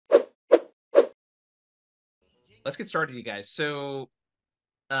let's get started, you guys. So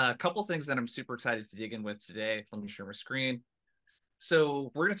a couple things that I'm super excited to dig in with today. Let me share my screen.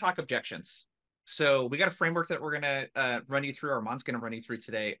 So we're going to talk objections. So we got a framework that we're going to run you through. Armand's going to run you through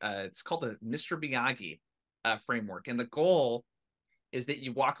today. It's called the Mr. Miyagi framework. And the goal is that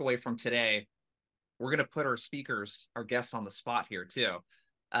you walk away from today. We're going to put our speakers, our guests on the spot here too.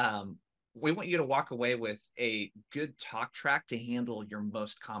 We want you to walk away with a good talk track to handle your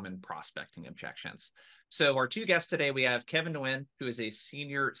most common prospecting objections. So our two guests today, we have Kevin Nguyen, who is a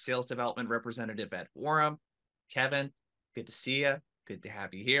senior sales development representative at Orem. Kevin, good to see you. Good to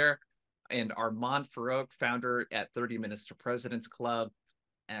have you here. And Armand Farouk, founder at 30 Minutes to President's Club,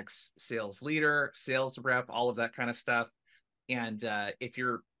 ex-sales leader, sales rep, all of that kind of stuff. And if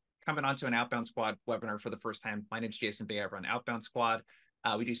you're coming onto an Outbound Squad webinar for the first time, my name is Jason Bay. I run Outbound Squad.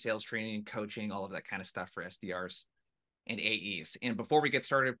 We do sales training, coaching, all of that kind of stuff for SDRs and AEs. And before we get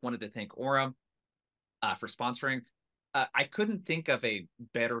started, wanted to thank Orem for sponsoring. I couldn't think of a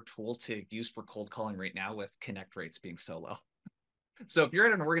better tool to use for cold calling right now with connect rates being so low. So if you're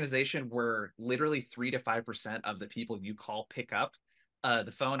at an organization where literally 3 to 5% of the people you call pick up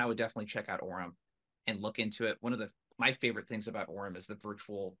the phone, I would definitely check out Orem and look into it. One of my favorite things about Orem is the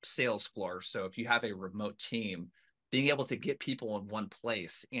virtual sales floor. So if you have a remote team, being able to get people in one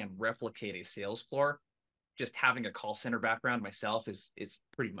place and replicate a sales floor, just having a call center background myself is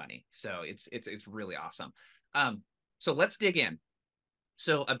pretty money. So it's really awesome. So let's dig in.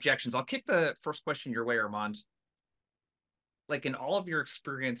 So objections. I'll kick the first question your way, Armand. Like in all of your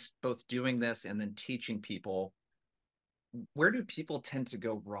experience, both doing this and then teaching people, where do people tend to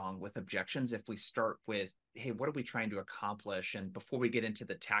go wrong with objections if we start with, hey, what are we trying to accomplish? And before we get into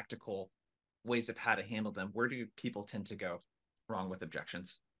the tactical ways of how to handle them, where do people tend to go wrong with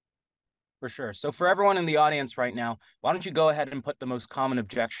objections? For sure. So for everyone in the audience right now, why don't you go ahead and put the most common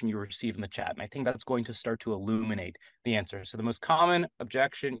objection you receive in the chat? And I think that's going to start to illuminate the answer. So the most common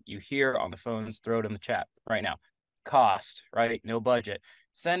objection you hear on the phones, throw it in the chat right now. Cost, right? No budget.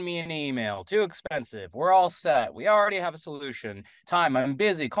 Send me an email. Too expensive. We're all set. We already have a solution. Time. I'm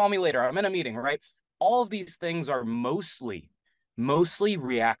busy. Call me later. I'm in a meeting, right? All of these things are mostly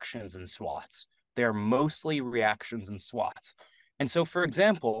reactions and SWATs. They're mostly reactions and SWATs. And so, for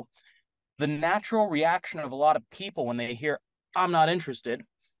example, the natural reaction of a lot of people when they hear, I'm not interested,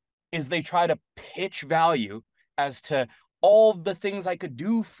 is they try to pitch value as to all the things I could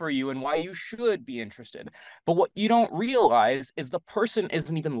do for you and why you should be interested. But what you don't realize is the person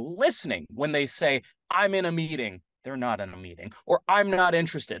isn't even listening when they say, I'm in a meeting. They're not in a meeting. Or I'm not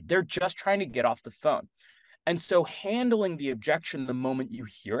interested. They're just trying to get off the phone. And so handling the objection the moment you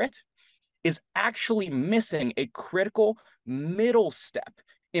hear it is actually missing a critical middle step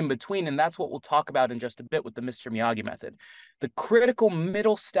in between. And that's what we'll talk about in just a bit with the Mr. Miyagi method. The critical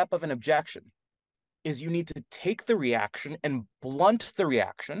middle step of an objection is you need to take the reaction and blunt the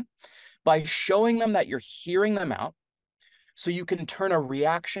reaction by showing them that you're hearing them out so you can turn a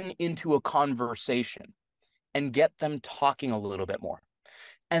reaction into a conversation and get them talking a little bit more.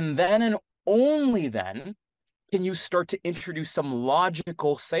 And then and only then can you start to introduce some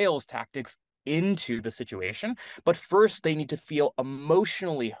logical sales tactics into the situation. But first, they need to feel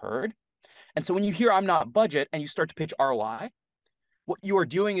emotionally heard. And so when you hear I'm not budget and you start to pitch ROI, what you are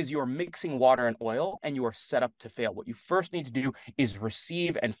doing is you are mixing water and oil and you are set up to fail. What you first need to do is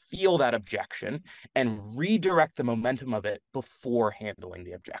receive and feel that objection and redirect the momentum of it before handling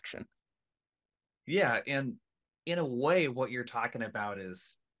the objection. Yeah. And in a way, what you're talking about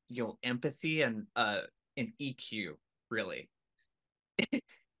is, empathy and an EQ, really.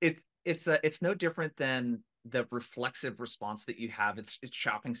 It's no different than the reflexive response that you have. It's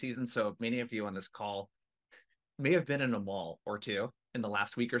shopping season, so many of you on this call may have been in a mall or two in the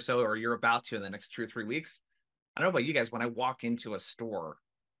last week or so, or you're about to in the next 2 or 3 weeks. I don't know about you guys. When I walk into a store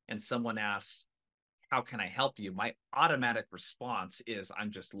and someone asks, how can I help you? My automatic response is, I'm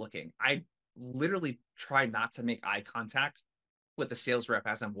just looking. I literally try not to make eye contact with the sales rep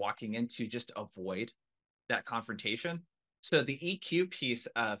as I'm walking in to just avoid that confrontation. So the EQ piece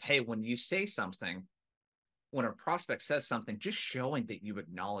of, hey, when you say something, when a prospect says something, just showing that you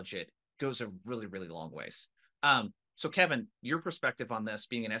acknowledge it goes a really, really long ways. So Kevin, your perspective on this,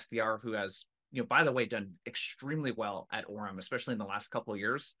 being an SDR who has, by the way, done extremely well at Orem, especially in the last couple of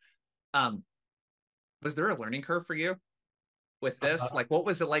years. Was there a learning curve for you with this? Like, what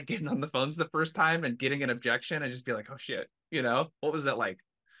was it like getting on the phones the first time and getting an objection and just be like, oh shit, what was that like?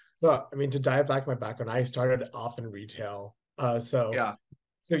 So, I mean, to dive back my background, I started off in retail. So Yeah.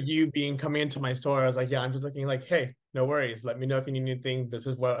 So you being coming into my store, I was like, yeah, I'm just looking like, hey, no worries. Let me know if you need anything. This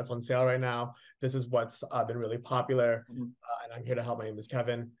is what's on sale right now. This is what's been really popular. And I'm here to help. My name is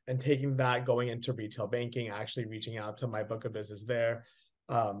Kevin. And taking that, going into retail banking, actually reaching out to my book of business there,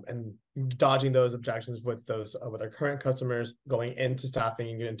 and dodging those objections with those with our current customers, going into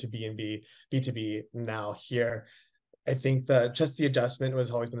staffing and into B&B, B2B now here. I think that just the adjustment has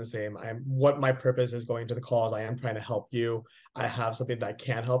always been the same. I'm what my purpose is going to the calls. I am trying to help you. I have something that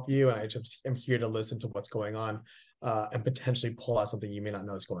can help you, and I just am here to listen to what's going on, and potentially pull out something you may not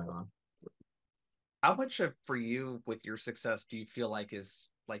know is going on. How much of for you with your success do you feel like is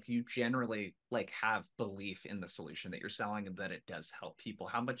like you generally like have belief in the solution that you're selling and that it does help people?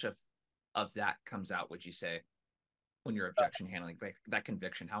 How much of that comes out, would you say, when you're objection handling, like that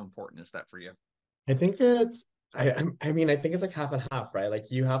conviction? How important is that for you? I think it's I mean I think it's like half and half, right? Like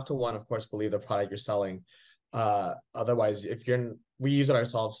you have to one, of course, believe the product you're selling. Otherwise, if you're we use it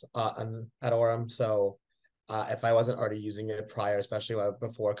ourselves at Orem, so if I wasn't already using it prior, especially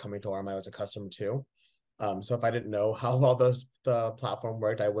before coming to Orem, I was a customer too. So if I didn't know how well the platform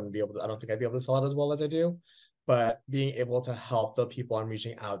worked, I wouldn't be able to. I don't think I'd be able to sell it as well as I do. But being able to help the people I'm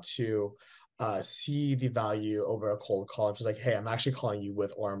reaching out to see the value over a cold call. I'm just like, hey, I'm actually calling you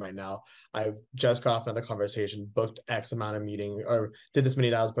with Orem right now. I just got off another conversation, booked X amount of meeting, or did this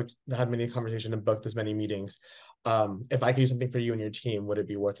many dials, booked, had many conversations, and booked this many meetings. If I could do something for you and your team, would it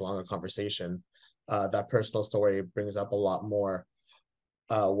be worth a longer conversation? That personal story brings up a lot more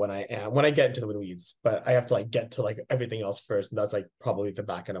when I get into the weeds, but I have to like get to like everything else first, and that's like probably the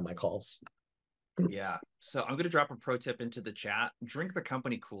back end of my calls. Yeah. So I'm going to drop a pro tip into the chat. Drink the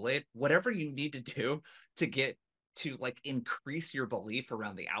company Kool-Aid. Whatever you need to do to get to like increase your belief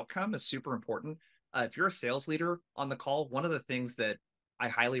around the outcome is super important. If you're a sales leader on the call, one of the things that I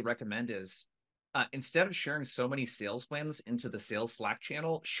highly recommend is instead of sharing so many sales wins into the sales Slack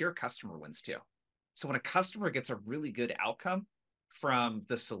channel, share customer wins too. So when a customer gets a really good outcome from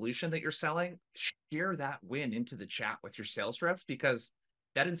the solution that you're selling, share that win into the chat with your sales reps, because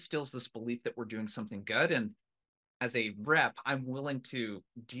that instills this belief that we're doing something good. And as a rep, I'm willing to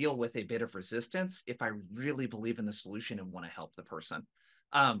deal with a bit of resistance if I really believe in the solution and want to help the person.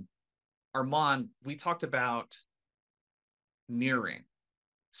 Armand, we talked about mirroring.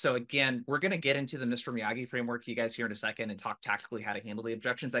 So again, we're going to get into the Mr. Miyagi framework, you guys, here in a second, and talk tactically how to handle the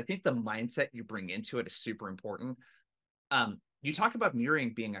objections. I think the mindset you bring into it is super important. You talked about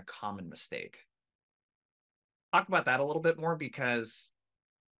mirroring being a common mistake. Talk about that a little bit more, because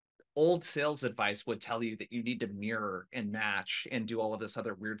old sales advice would tell you that you need to mirror and match and do all of this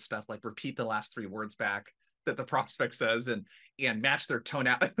other weird stuff, like repeat the last 3 words back that the prospect says and match their tone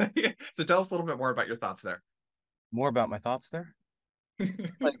out. So tell us a little bit more about your thoughts there. More about my thoughts there.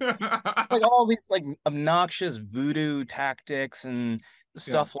 Like all these like obnoxious voodoo tactics and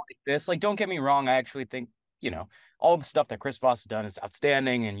stuff like this. Like, don't get me wrong, I actually think, all the stuff that Chris Voss has done is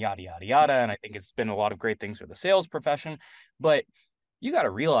outstanding and yada yada yada. And I think it's been a lot of great things for the sales profession. But you got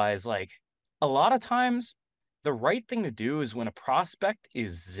to realize, like, a lot of times the right thing to do is when a prospect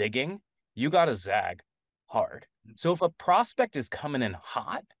is zigging, you got to zag hard. So if a prospect is coming in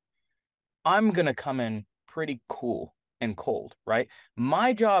hot, I'm going to come in pretty cool and cold, right?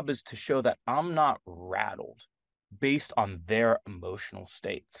 My job is to show that I'm not rattled based on their emotional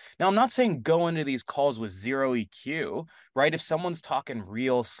state. Now, I'm not saying go into these calls with zero EQ, right? If someone's talking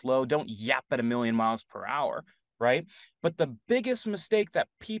real slow, don't yap at 1,000,000 miles per hour, right? But the biggest mistake that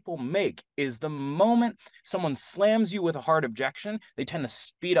people make is the moment someone slams you with a hard objection, they tend to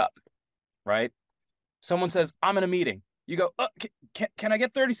speed up, right? Someone says, I'm in a meeting. You go, can I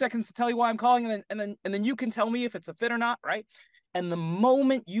get 30 seconds to tell you why I'm calling? And then you can tell me if it's a fit or not, right? And the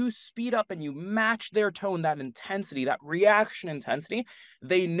moment you speed up and you match their tone, that intensity, that reaction intensity,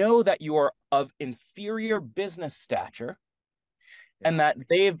 they know that you are of inferior business stature and that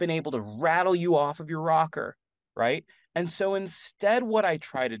they have been able to rattle you off of your rocker, right? And so instead, what I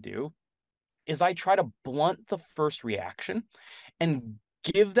try to do is I try to blunt the first reaction and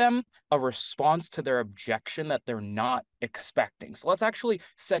give them a response to their objection that they're not expecting. So let's actually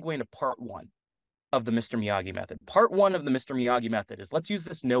segue into part 1 of the Mr. Miyagi method. Part 1 of the Mr. Miyagi method is, let's use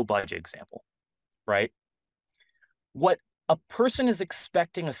this no budget example, right? What a person is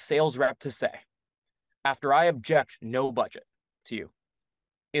expecting a sales rep to say after I object no budget to you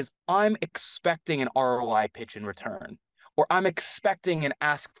is, I'm expecting an ROI pitch in return, or I'm expecting an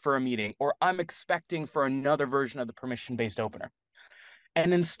ask for a meeting, or I'm expecting for another version of the permission-based opener.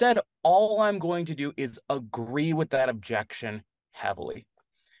 And instead, all I'm going to do is agree with that objection heavily.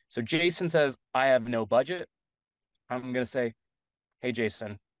 So Jason says, I have no budget. I'm going to say, hey,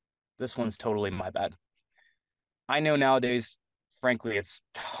 Jason, this one's totally my bad. I know nowadays frankly, it's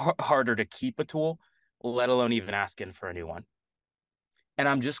harder to keep a tool, let alone even asking for a new one. And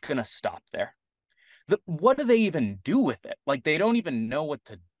I'm just going to stop there. What do they even do with it? Like, they don't even know what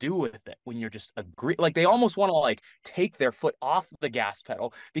to do with it when you're just like, they almost want to like take their foot off the gas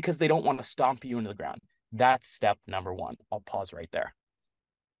pedal because they don't want to stomp you into the ground. That's step number one. I'll pause right there.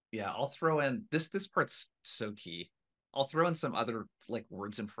 Yeah, I'll throw in this part's so key. I'll throw in some other like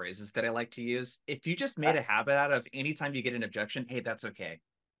words and phrases that I like to use. If you just made a habit out of anytime you get an objection, hey, that's okay.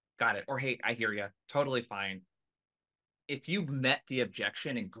 Got it. Or hey, I hear you. Totally fine. If you met the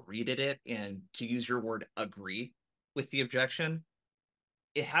objection and greeted it, and to use your word, agree with the objection,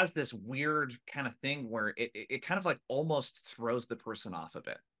 it has this weird kind of thing where it kind of like almost throws the person off a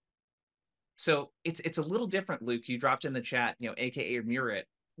bit. So it's a little different, Luke. You dropped in the chat, AKA mirror it.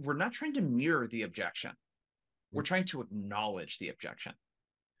 We're not trying to mirror the objection. We're trying to acknowledge the objection.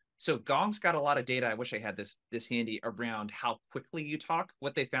 So Gong's got a lot of data. I wish I had this handy around how quickly you talk.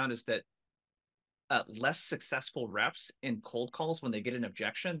 What they found is that less successful reps in cold calls, when they get an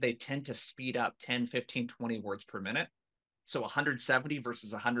objection, they tend to speed up 10, 15, 20 words per minute. So 170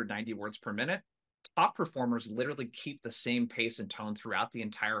 versus 190 words per minute. Top performers literally keep the same pace and tone throughout the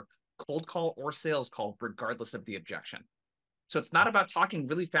entire cold call or sales call, regardless of the objection. So it's not about talking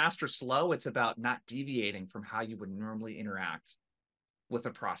really fast or slow. It's about not deviating from how you would normally interact with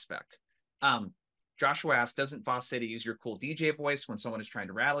a prospect. Joshua asked, doesn't Voss say to use your cool DJ voice when someone is trying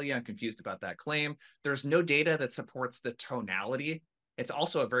to rattle you? I'm confused about that claim. There's no data that supports the tonality. It's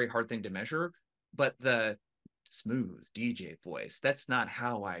also a very hard thing to measure, but the smooth DJ voice, that's not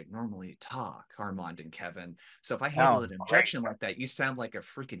how I normally talk, Armand and Kevin. So if I handle an objection like that, you sound like a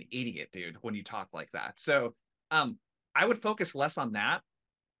freaking idiot, dude, when you talk like that. So I would focus less on that,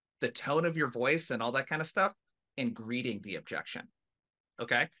 the tone of your voice and all that kind of stuff, and greeting the objection.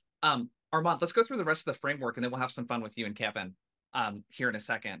 Okay. Armand, let's go through the rest of the framework, and then we'll have some fun with you and Kevin here in a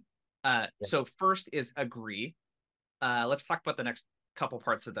second. So first is agree. Let's talk about the next couple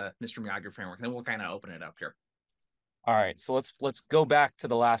parts of the Mr. Miyagi framework, and then we'll kind of open it up here. All right, so let's go back to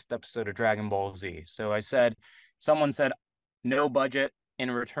the last episode of Dragon Ball Z. So someone said, no budget. In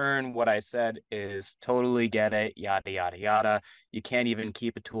return, what I said is totally get it, yada, yada, yada. You can't even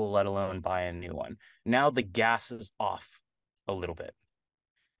keep a tool, let alone buy a new one. Now the gas is off a little bit.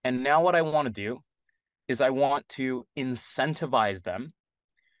 And now what I want to do is I want to incentivize them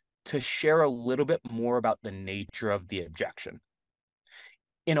to share a little bit more about the nature of the objection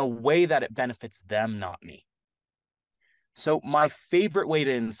in a way that it benefits them, not me. So my favorite way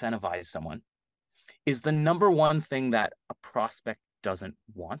to incentivize someone is the number one thing that a prospect doesn't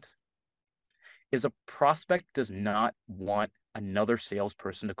want is a prospect does not want another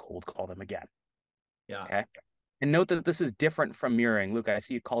salesperson to cold call them again. Yeah. Okay. And note that this is different from mirroring. Luke, I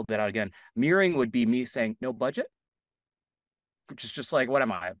see you called that out again. Mirroring would be me saying, no budget, which is just like, what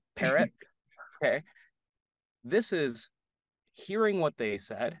am I, a parrot? Okay. This is hearing what they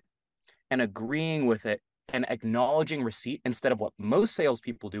said and agreeing with it and acknowledging receipt instead of what most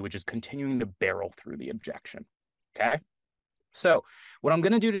salespeople do, which is continuing to barrel through the objection. Okay. So what I'm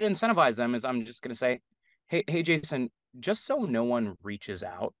going to do to incentivize them is I'm just going to say, hey, Jason, just so no one reaches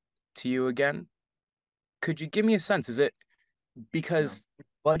out to you again, could you give me a sense? Is it because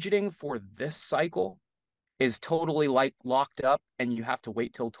budgeting for this cycle is totally like locked up and you have to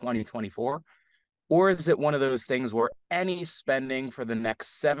wait till 2024? Or is it one of those things where any spending for the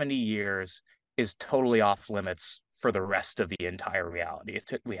next 70 years is totally off limits for the rest of the entire reality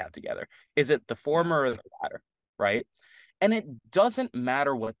we have together? Is it the former or the latter, right? And it doesn't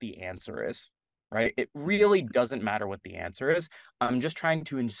matter what the answer is, right? It really doesn't matter what the answer is. I'm just trying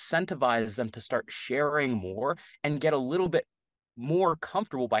to incentivize them to start sharing more and get a little bit more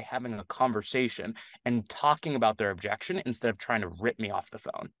comfortable by having a conversation and talking about their objection instead of trying to rip me off the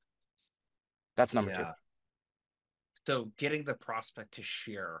phone. That's number two. So getting the prospect to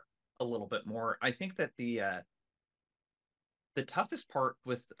share a little bit more. I think that the toughest part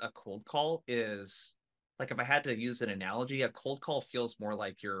with a cold call is, like, if I had to use an analogy, a cold call feels more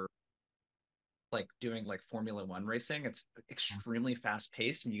like you're like doing like Formula One racing. It's extremely fast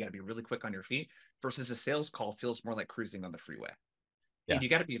paced and you got to be really quick on your feet, versus a sales call feels more like cruising on the freeway. And you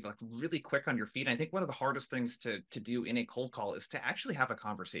got to be like really quick on your feet. And I think one of the hardest things to do in a cold call is to actually have a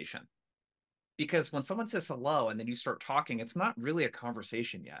conversation. Because when someone says hello and then you start talking, it's not really a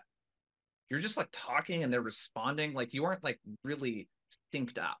conversation yet. You're just like talking and they're responding. Like you aren't like really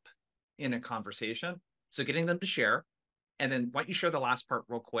synced up in a conversation. So getting them to share, and then why don't you share the last part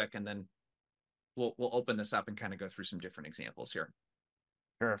real quick, and then we'll open this up and kind of go through some different examples here.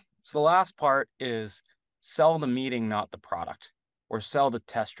 Sure. So the last part is sell the meeting, not the product, or sell the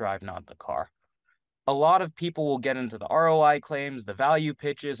test drive, not the car. a lot of people will get into the ROI claims, the value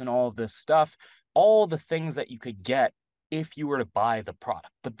pitches, and all of this stuff, all the things that you could get if you were to buy the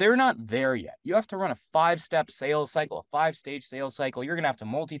product, but they're not there yet. You have to run a 5-step sales cycle, a 5-stage sales cycle. You're going to have to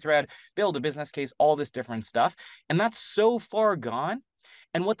multi-thread, build a business case, all this different stuff. And that's so far gone.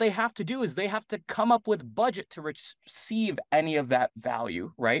 And what they have to do is they have to come up with budget to receive any of that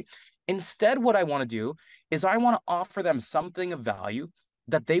value, right? Instead, what I want to do is I want to offer them something of value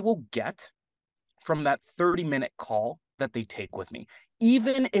that they will get from that 30-minute call that they take with me,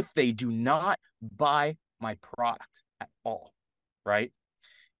 even if they do not buy my product at all, right?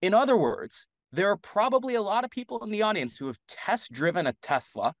 In other words, there are probably a lot of people in the audience who have test driven a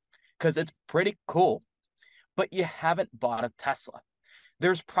Tesla because it's pretty cool, but you haven't bought a Tesla.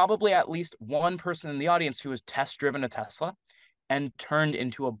 There's probably at least one person in the audience who has test driven a Tesla and turned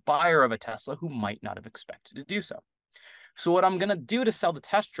into a buyer of a Tesla who might not have expected to do so. So what I'm going to do to sell the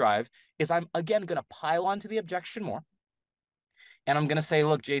test drive is I'm, again, going to pile onto the objection more. And I'm going to say,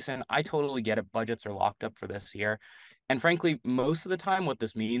 look, Jason, I totally get it. Budgets are locked up for this year. And frankly, most of the time, what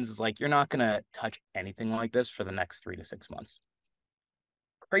this means is like, you're not going to touch anything like this for the next 3 to 6 months.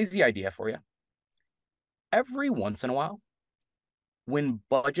 Crazy idea for you. Every once in a while, when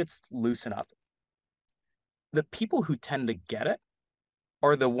budgets loosen up, the people who tend to get it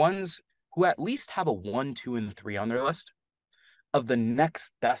are the ones who at least have a 1, 2, and 3 on their list of the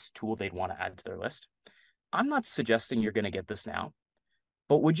next best tool they'd want to add to their list. I'm not suggesting you're going to get this now,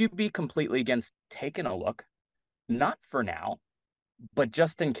 but would you be completely against taking a look, not for now, but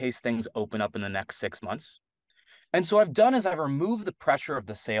just in case things open up in the next 6 months? And so what I've done is I've removed the pressure of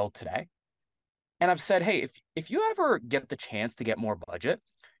the sale today. And I've said, hey, if you ever get the chance to get more budget,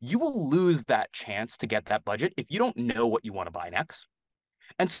 you will lose that chance to get that budget if you don't know what you want to buy next.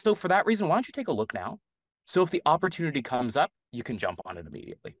 And so for that reason, why don't you take a look now? So if the opportunity comes up, you can jump on it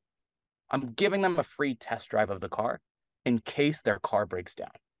immediately. I'm giving them a free test drive of the car in case their car breaks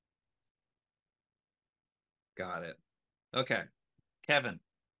down. Got it. Okay. Kevin,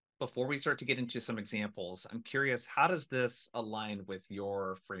 before we start to get into some examples, I'm curious, how does this align with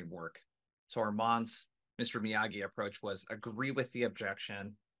your framework? So Armand's Mr. Miyagi approach was agree with the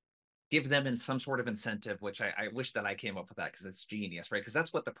objection, give them in some sort of incentive, which I wish that I came up with that because it's genius, right? Because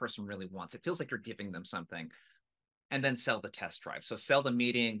that's what the person really wants. It feels like you're giving them something. And then sell the test drive. So sell the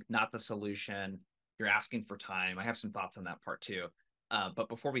meeting, not the solution. You're asking for time. I have some thoughts on that part too. But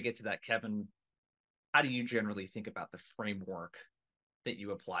before we get to that, Kevin, how do you generally think about the framework that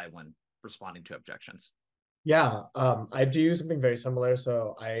you apply when responding to objections? Yeah, I do something very similar.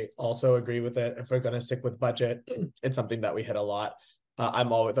 So I also agree with it. If we're going to stick with budget, it's something that we hit a lot.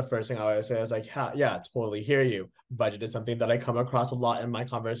 I'm always, the first thing I always say is like, yeah, totally hear you. Budget is something that I come across a lot in my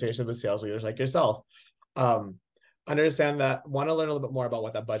conversations with sales leaders like yourself. Understand that, want to learn a little bit more about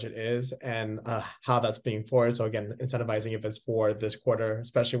what that budget is and how that's being forwarded. So again, incentivizing if it's for this quarter,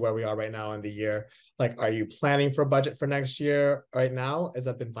 especially where we are right now in the year. Like, are you planning for a budget for next year right now? Has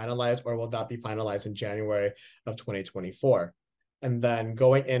that been finalized, or will that be finalized in January of 2024? And then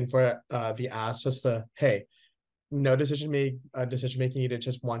going in for the ask, just to, hey, no decision making needed.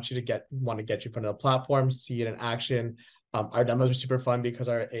 Just want to get you in front of the platform, see it in action. Our demos are super fun because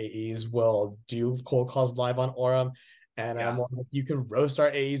our AEs will do cold calls live on Orem, and you can roast our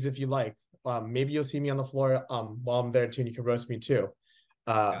AEs if you like. Maybe you'll see me on the floor while I'm there too, and you can roast me too.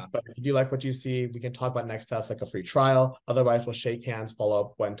 But if you do like what you see, we can talk about next steps like a free trial. Otherwise, we'll shake hands, follow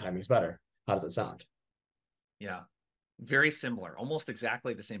up when timing's better. How does it sound? Yeah, very similar, almost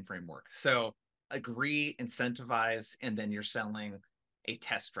exactly the same framework. So agree, incentivize, and then you're selling a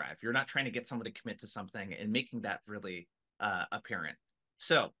test drive. You're not trying to get someone to commit to something and making that really apparent.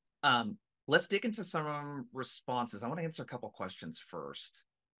 So let's dig into some responses. I want to answer a couple questions first.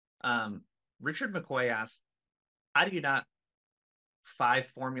 Richard McCoy asked, how do you not 5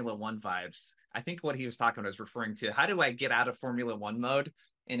 Formula One vibes? I think what he was talking about was referring to, how do I get out of Formula One mode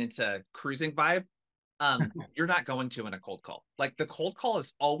and into cruising vibe? You're not going to in a cold call. Like, the cold call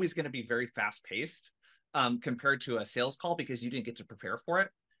is always going to be very fast paced compared to a sales call because you didn't get to prepare for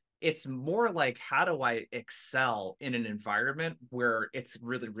it. It's more like, how do I excel in an environment where it's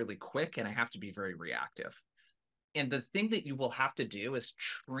really, really quick and I have to be very reactive? And the thing that you will have to do is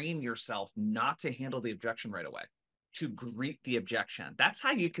train yourself not to handle the objection right away, to greet the objection. That's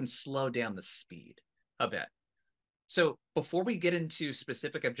how you can slow down the speed a bit. So before we get into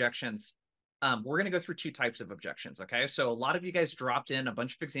specific objections, we're going to go through 2 types of objections, okay? So a lot of you guys dropped in a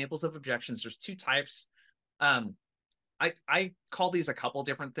bunch of examples of objections. There's 2 types. I call these a couple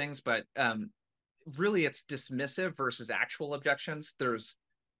different things, but really it's dismissive versus actual objections. There's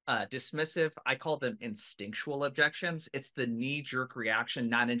Dismissive, I call them instinctual objections. It's the knee-jerk reaction,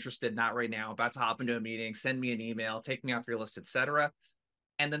 not interested, not right now, about to hop into a meeting, send me an email, take me off your list, etc.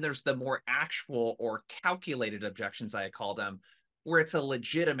 And then there's the more actual or calculated objections, I call them, where it's a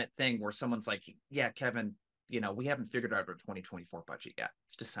legitimate thing where someone's like, yeah, Kevin, we haven't figured out our 2024 budget yet.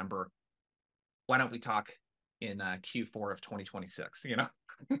 It's December. Why don't we talk in Q4 of 2026,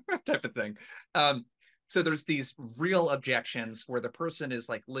 type of thing. So there's these real objections where the person is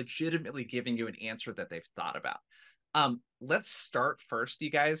like legitimately giving you an answer that they've thought about. Let's start first, you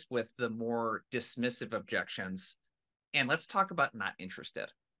guys, with the more dismissive objections. And let's talk about not interested.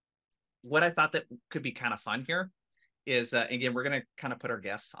 What I thought that could be kind of fun here is, again, we're going to kind of put our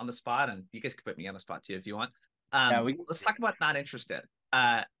guests on the spot, and you guys can put me on the spot too if you want. Let's talk about not interested.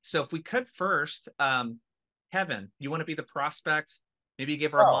 So if we could first, Kevin, you want to be the prospect? Maybe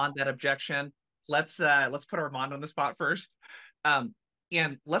give Armand that objection. Let's put Armand on the spot first.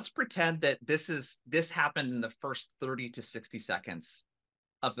 And let's pretend that this happened in the first 30 to 60 seconds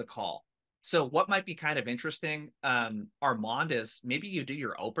of the call. So what might be kind of interesting, Armand, is maybe you do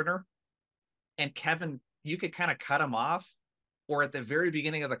your opener, and Kevin, you could kind of cut him off, or at the very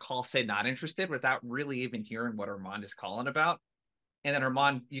beginning of the call say not interested without really even hearing what Armand is calling about. And then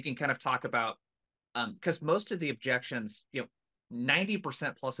Armand, you can kind of talk about, because most of the objections,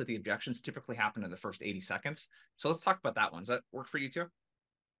 90% plus of the objections typically happen in the first 80 seconds. So let's talk about that one. Does that work for you too?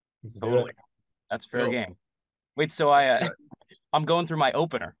 Totally. That's fair game. Wait, so I'm going through my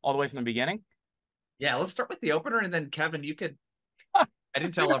opener all the way from the beginning? Yeah, let's start with the opener, and then Kevin, you could, I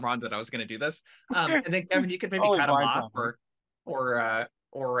didn't tell Armand that I was going to do this. And then Kevin, you could maybe cut him off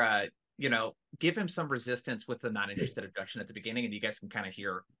or give him some resistance with the not interested objection at the beginning, and you guys can kind of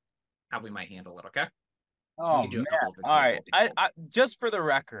hear how we might handle it, okay? Oh, man. All right. I just for the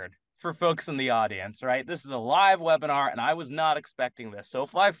record, for folks in the audience, right? This is a live webinar, and I was not expecting this. So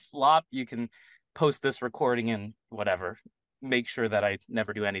if I flop, you can post this recording and whatever. Make sure that I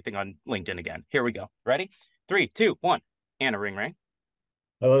never do anything on LinkedIn again. Here we go. Ready? 3, 2, 1. And a ring.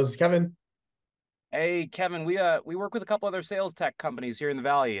 Hello, this is Kevin. Hey, Kevin. We work with a couple other sales tech companies here in the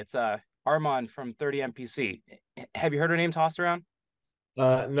Valley. It's Armand from 30MPC. Have you heard her name tossed around?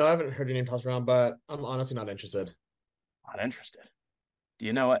 No, I haven't heard your name tossed around, but I'm honestly not interested. Not interested. Do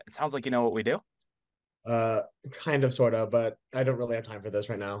you know what? It sounds like you know what we do. Kind of, sort of, but I don't really have time for this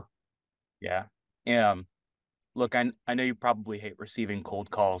right now. Yeah. Look, I know you probably hate receiving cold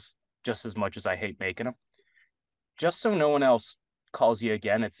calls just as much as I hate making them. Just so no one else calls you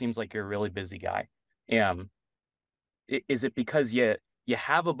again, it seems like you're a really busy guy. Is it because you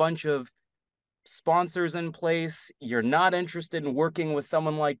have a bunch of sponsors in place, you're not interested in working with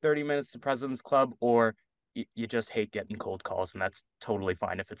someone like 30 Minutes to President's Club, or you just hate getting cold calls, and that's totally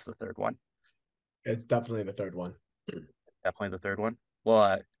fine if it's the third one? It's definitely the third one. Definitely the third one.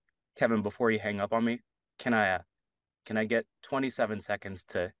 Well, Kevin, before you hang up on me, can I get 27 seconds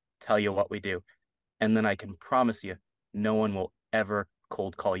to tell you what we do? And then I can promise you no one will ever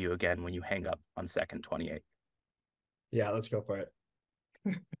cold call you again when you hang up on second 28. Yeah, let's go for it.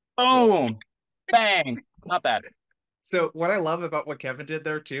 Boom. Bang. Not bad. So what I love about what Kevin did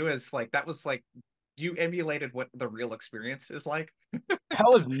there too is like that was like you emulated what the real experience is like. That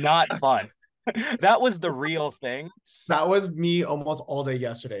was not fun. That was the real thing. That was me almost all day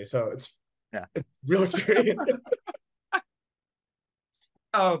yesterday. So it's real experience.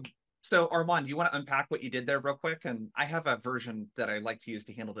 So Armand, do you want to unpack what you did there real quick? And I have a version that I like to use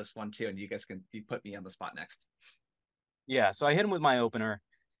to handle this one too. And you guys you put me on the spot next. Yeah. So I hit him with my opener,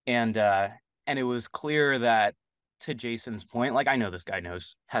 and it was clear that, to Jason's point, like, I know this guy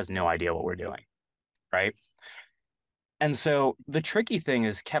has no idea what we're doing, right? And so the tricky thing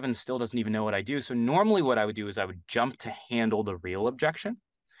is Kevin still doesn't even know what I do. So normally what I would do is I would jump to handle the real objection.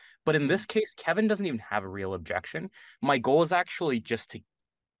 But in this case, Kevin doesn't even have a real objection. My goal is actually just to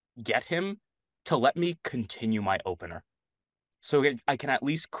get him to let me continue my opener, so I can at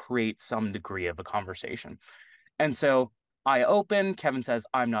least create some degree of a conversation. And so I open, Kevin says,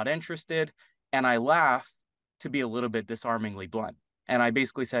 I'm not interested. And I laugh to be a little bit disarmingly blunt. And I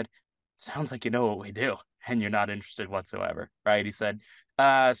basically said, sounds like you know what we do, and you're not interested whatsoever, right? He said,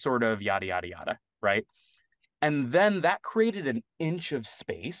 sort of, yada, yada, yada, right? And then that created an inch of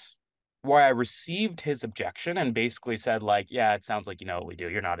space where I received his objection and basically said, like, yeah, it sounds like you know what we do.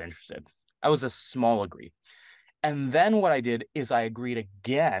 You're not interested. I was a small agree. And then what I did is I agreed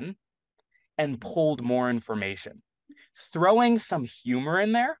again and pulled more information, throwing some humor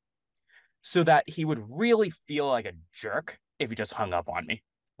in there so that he would really feel like a jerk if he just hung up on me,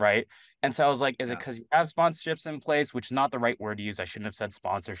 right? And so I was like, is it Yeah. because you have sponsorships in place, which is not the right word to use? I shouldn't have said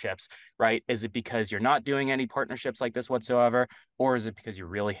sponsorships, right? Is it because you're not doing any partnerships like this whatsoever? Or is it because you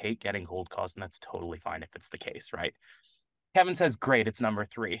really hate getting cold calls? And that's totally fine if it's the case, right? Kevin says, great, it's number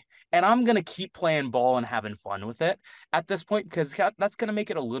 3. And I'm going to keep playing ball and having fun with it at this point, because that's going to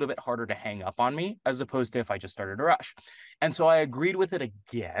make it a little bit harder to hang up on me as opposed to if I just started to rush. And so I agreed with it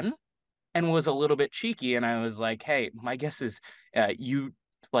again and was a little bit cheeky. And I was like, hey, my guess is you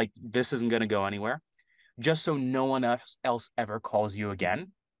like this isn't going to go anywhere. Just so no one else ever calls you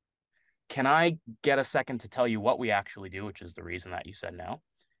again. Can I get a second to tell you what we actually do, which is the reason that you said no?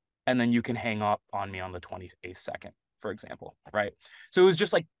 And then you can hang up on me on the 28th second, for example, right? So it was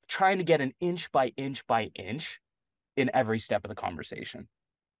just like trying to get an inch by inch by inch in every step of the conversation.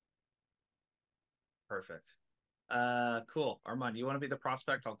 Perfect. Cool. Armand, you want to be the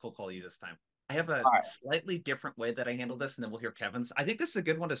prospect? I'll cold call you this time. I have a All right. slightly different way that I handle this, and then we'll hear Kevin's. I think this is a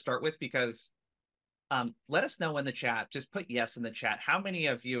good one to start with because let us know in the chat. Just put yes in the chat. How many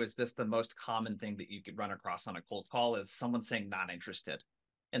of you is this the most common thing that you could run across on a cold call is someone saying not interested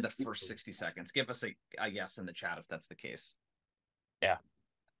in the first 60 seconds? Give us a yes in the chat if that's the case. Yeah.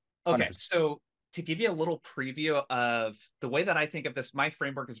 Okay, 100%. so to give you a little preview of the way that I think of this, my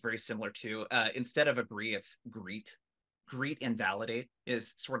framework is very similar to instead of agree, it's greet. Greet and validate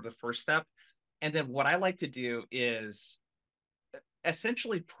is sort of the first step. And then what I like to do is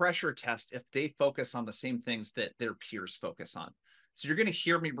essentially pressure test if they focus on the same things that their peers focus on. So you're going to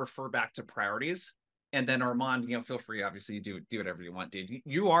hear me refer back to priorities. And then Armand, feel free, obviously, do whatever you want, dude.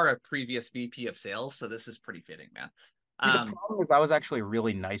 You are a previous VP of sales, so this is pretty fitting, man. See, the problem is I was actually a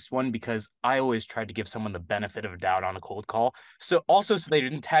really nice one because I always tried to give someone the benefit of a doubt on a cold call. So also so they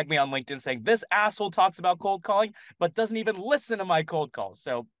didn't tag me on LinkedIn saying this asshole talks about cold calling, but doesn't even listen to my cold calls.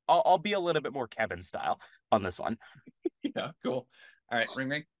 So I'll be a little bit more Kevin style on this one. Yeah, cool. All right, ring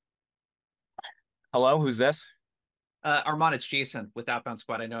ring. Hello, who's this? Armand, it's Jason with Outbound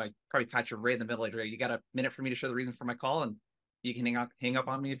Squad. I know I probably caught you right in the middle of it. You got a minute for me to show the reason for my call, and you can hang up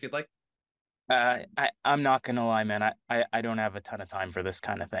on me if you'd like. I'm not gonna lie, man. I don't have a ton of time for this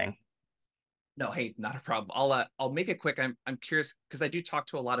kind of thing. No, hey, not a problem. I'll make it quick. I'm curious because I do talk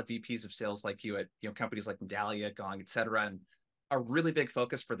to a lot of VPs of sales like you at companies like Medallia, Gong, et cetera. And a really big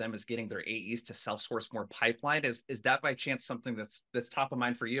focus for them is getting their AEs to self-source more pipeline. Is that by chance something that's top of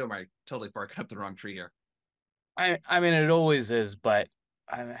mind for you? Or am I totally barking up the wrong tree here? I mean it always is, but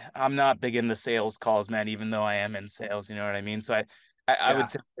I'm not big in the sales calls, man, even though I am in sales, you know what I mean? So I Yeah, would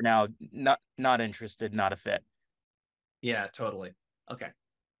say for now, not interested, not a fit. yeah, totally. Okay.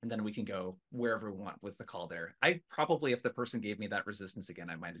 And then we can go wherever we want with the call there. I probably, if the person gave me that resistance again,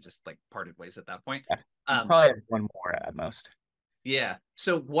 I might have just like parted ways at that point. Yeah. You Um, probably have one more at most. Yeah.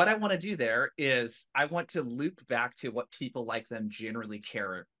 So what I want to do there is I want to loop back to what people like them generally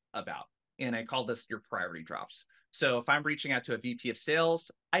care about. And I call this your priority drops. So if I'm reaching out to a VP of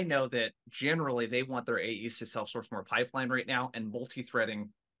sales, I know that generally they want their AEs to self-source more pipeline right now, and multi-threading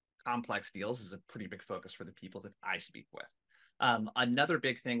complex deals is a pretty big focus for the people that I speak with. Another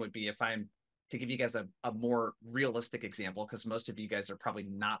big thing would be if I'm to give you guys a more realistic example, because most of you guys are probably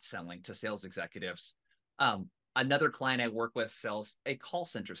not selling to sales executives. Another client I work with sells a call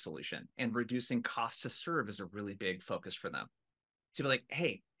center solution, and reducing cost to serve is a really big focus for them. To be like,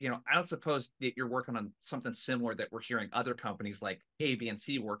 hey, I don't suppose that you're working on something similar that we're hearing other companies like A, B, and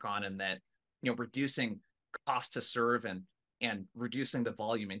C work on, and that reducing cost to serve and reducing the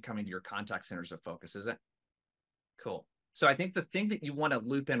volume and coming to your contact centers of focus, is it? Cool. So I think the thing that you want to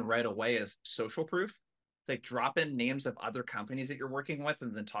loop in right away is social proof. Like drop in names of other companies that you're working with,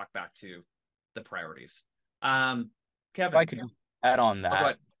 and then talk back to the priorities. If I Kevin, could add on oh, go that,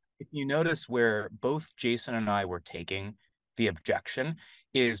 ahead. if you notice where both Jason and I were taking the objection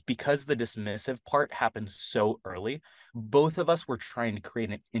is because the dismissive part happened so early, both of us were trying to create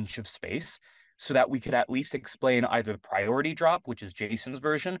an inch of space so that we could at least explain either the priority drop, which is Jason's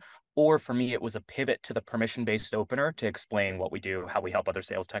version, or for me, it was a pivot to the permission-based opener to explain what we do, how we help other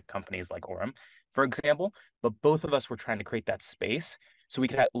sales tech companies like Orem, for example. But both of us were trying to create that space so we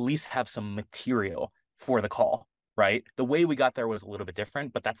could at least have some material for the call, right? The way we got there was a little bit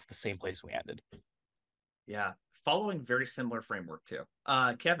different, but that's the same place we ended. Yeah, following very similar framework too.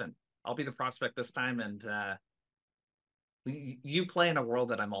 Kevin, I'll be the prospect this time, and you play in a world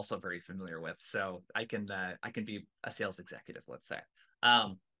that I'm also very familiar with, so I can be a sales executive, let's say.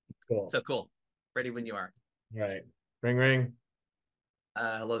 Cool. So cool. Ready when you are. All right. Ring ring.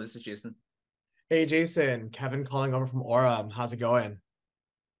 Hello, this is Jason. Hey Jason, Kevin calling over from Orem. How's it going?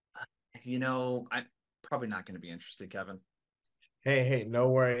 I'm probably not going to be interested, Kevin. Hey, no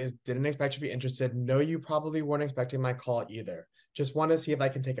worries. Didn't expect you to be interested. No, you probably weren't expecting my call either. Just want to see if I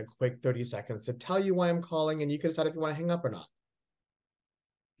can take a quick 30 seconds to tell you why I'm calling, and you can decide if you want to hang up or not.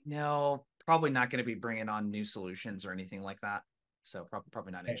 No, probably not going to be bringing on new solutions or anything like that. So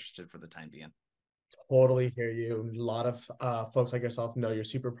probably not Okay. interested for the time being. Totally hear you. A lot of folks like yourself know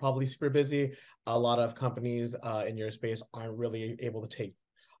you're probably super busy. A lot of companies in your space aren't really able to take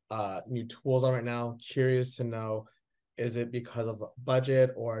new tools on right now. Curious to know, is it because of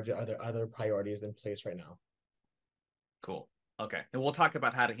budget, or are there other priorities in place right now? Cool. Okay. And we'll talk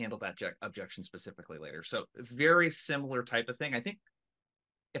about how to handle that objection specifically later. So very similar type of thing. I think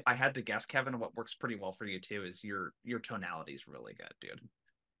if I had to guess, Kevin, what works pretty well for you too is your tonality is really good, dude.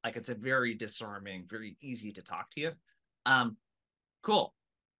 Like it's a very disarming, very easy to talk to you. Cool.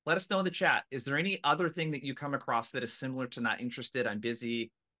 Let us know in the chat. Is there any other thing that you come across that is similar to not interested, I'm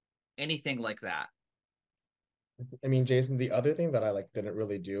busy, anything like that? I mean, Jason, the other thing that I like didn't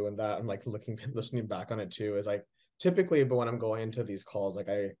really do, and that I'm like listening back on it too, is like typically, but when I'm going into these calls, like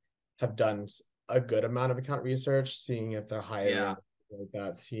I have done a good amount of account research, seeing if they're hiring, Yeah. like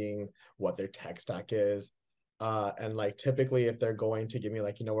that, seeing what their tech stack is. And like typically if they're going to give me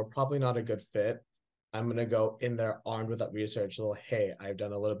like, we're probably not a good fit, I'm gonna go in there armed with that research. A little, hey, I've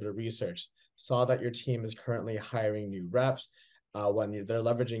done a little bit of research, saw that your team is currently hiring new reps. When they're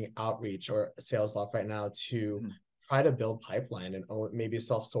leveraging outreach or sales loft right now to try to build pipeline and maybe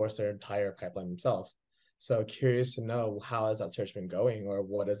self-source their entire pipeline themselves. So curious to know, how has that search been going, or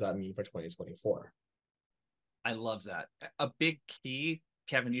what does that mean for 2024? I love that. A big key,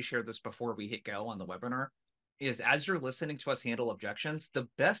 Kevin, you shared this before we hit go on the webinar, is as you're listening to us handle objections, the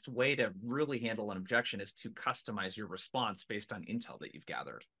best way to really handle an objection is to customize your response based on intel that you've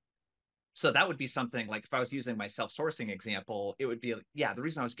gathered. So that would be something like if I was using my self-sourcing example, it would be, yeah, the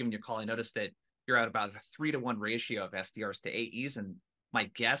reason I was giving you a call, I noticed that you're at about a 3-to-1 ratio of SDRs to AEs. And my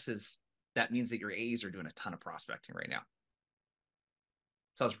guess is that means that your AEs are doing a ton of prospecting right now.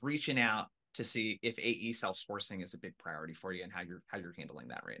 So I was reaching out to see if AE self-sourcing is a big priority for you and how you're handling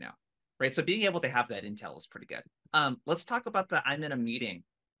that right now. Right. So being able to have that intel is pretty good. Let's talk about the I'm in a meeting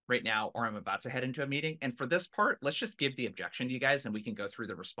right now, or I'm about to head into a meeting. And for this part, let's just give the objection to you guys and we can go through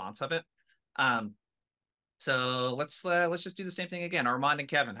the response of it. So let's just do the same thing again. Armand and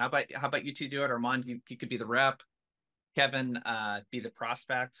Kevin, how about you two do it? Armand, you could be the rep. Kevin, be the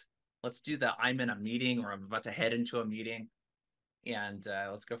prospect. Let's do the I'm in a meeting, or I'm about to head into a meeting, and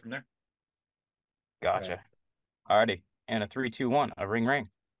let's go from there. Gotcha. Alrighty. And a 3, 2, 1. A ring ring.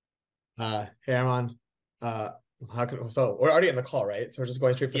 Hey, Armand. So we're already in the call, right? So we're just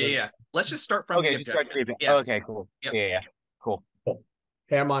going straight for Yeah. Let's just start from the objection. Yeah. Okay, cool. Yep. Yeah. Cool.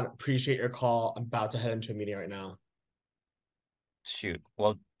 Hey, Armand, appreciate your call. I'm about to head into a meeting right now. Shoot.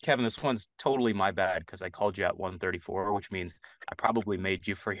 Well, Kevin, this one's totally my bad because I called you at 1:34, which means I probably made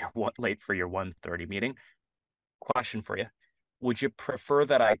you for your late for your 1:30 meeting. Question for you. Would you prefer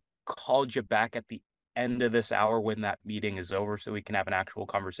that I called you back at the end of this hour when that meeting is over so we can have an actual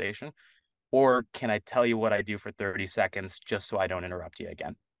conversation? Or can I tell you what I do for 30 seconds just so I don't interrupt you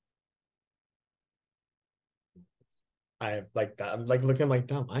again? I like that. I'm like looking like,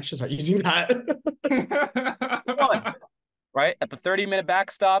 damn, I should start using that. One, right? At the 30-minute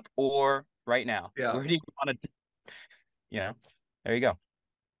backstop or right now? Yeah. Where do you want to, there you go.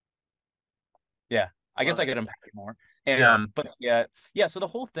 Yeah. I guess I could unpack it more. And but yeah. So the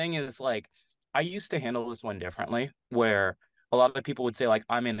whole thing is like, I used to handle this one differently, where a lot of people would say like,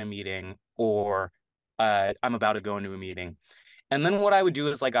 I'm in a meeting, or I'm about to go into a meeting. And then what I would do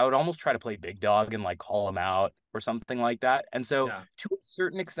is like, I would almost try to play big dog and like call them out or something like that. And so to a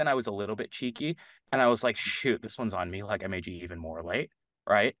certain extent, I was a little bit cheeky, and I was like, shoot, this one's on me. Like I made you even more late.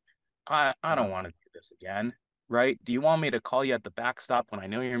 Right. I don't want to do this again. Right. Do you want me to call you at the backstop when I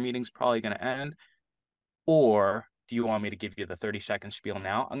know your meeting's probably going to end? Or do you want me to give you the 30-second spiel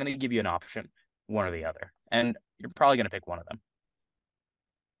now? I'm going to give you an option, one or the other. And you're probably going to pick one of them.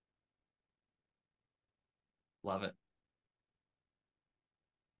 Love it.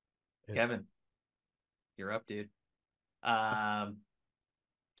 Kevin, you're up, dude. So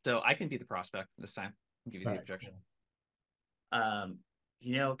I can be the prospect this time and give you the objection.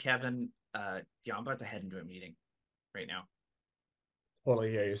 Kevin, I'm about to head into a meeting right now.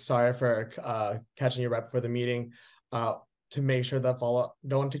 Totally hear you. Sorry for catching you right before the meeting. To make sure that follow-up,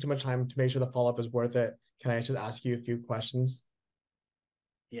 don't want to take too much time, to make sure the follow-up is worth it, can I just ask you a few questions?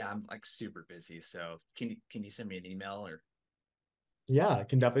 Yeah, I'm like super busy. So can you send me an email or? Yeah, I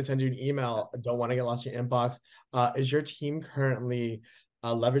can definitely send you an email. I don't want to get lost in your inbox. Is your team currently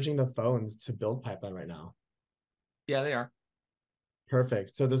leveraging the phones to build pipeline right now? Yeah, they are.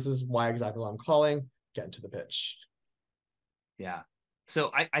 Perfect. So this is why I'm calling. Get into the pitch. Yeah.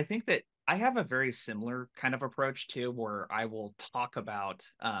 So I think that I have a very similar kind of approach too, where I will talk about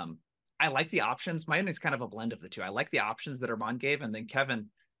I like the options. Mine is kind of a blend of the two. I like the options that Armand gave, and then Kevin,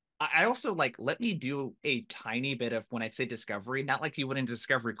 I also like let me do a tiny bit of when I say discovery, not like you would in a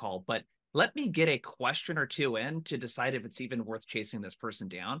discovery call, but let me get a question or two in to decide if it's even worth chasing this person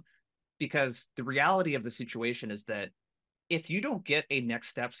down. Because the reality of the situation is that if you don't get a next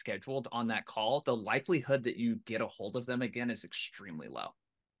step scheduled on that call, the likelihood that you get a hold of them again is extremely low.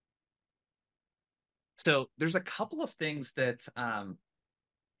 So there's a couple of things that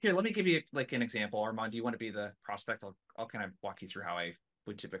here, let me give you like an example. Armand, do you want to be the prospect? I'll kind of walk you through how I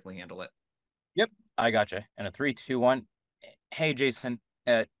would typically handle it. Yep, I gotcha. And a 3, 2, 1. Hey, Jason,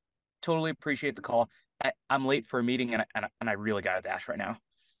 totally appreciate the call. I'm late for a meeting and I really got to dash right now.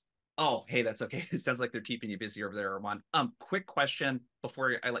 Oh, hey, that's okay. It sounds like they're keeping you busy over there, Armand. Quick question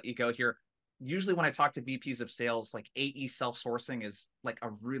before I let you go here. Usually when I talk to VPs of sales, like AE self-sourcing is like a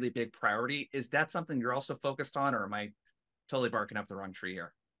really big priority. Is that something you're also focused on, or am I totally barking up the wrong tree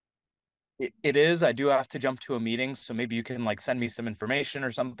here? It is. I do have to jump to a meeting, so maybe you can like send me some information or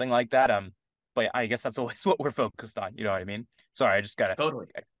something like that. But I guess that's always what we're focused on. You know what I mean? Sorry, I just gotta. Totally.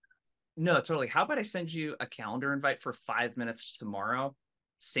 No, totally. How about I send you a calendar invite for 5 minutes tomorrow?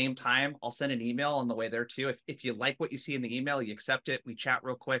 Same time. I'll send an email on the way there too. If you like what you see in the email, you accept it. We chat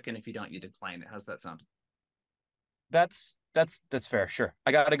real quick, and if you don't, you decline it. How's that sound? That's fair. Sure,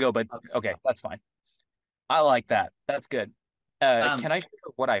 I gotta go, but Okay. okay, that's fine. I like that. That's good. Um, Can I share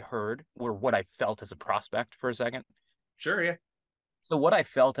what I heard or what I felt as a prospect for a second? sure, yeah. So what I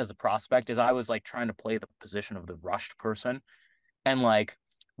felt as a prospect is I was like trying to play the position of the rushed person. And like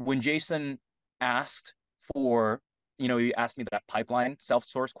when Jason asked for, he asked me that pipeline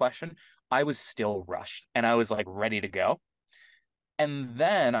self-source question, I was still rushed and I was like ready to go. And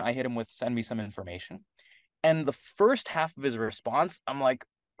then I hit him with send me some information. And the first half of his response, I'm like,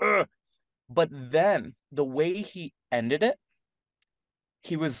 ugh. But then the way he ended it,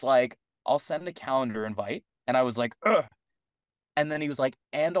 he was like, I'll send a calendar invite. And I was like, ugh. And then he was like,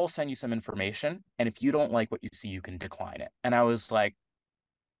 and I'll send you some information. And if you don't like what you see, you can decline it. And I was like,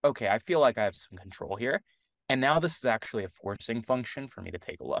 okay, I feel like I have some control here. And now this is actually a forcing function for me to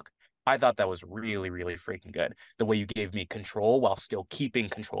take a look. I thought that was really, really freaking good. The way you gave me control while still keeping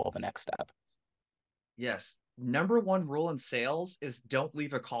control of the next step. Yes. Number one rule in sales is don't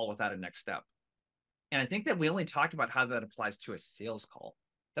leave a call without a next step. And I think that we only talked about how that applies to a sales call.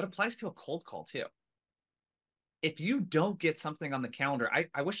 That applies to a cold call too. If you don't get something on the calendar,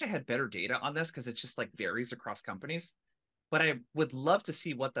 I wish I had better data on this because it's just like varies across companies. But I would love to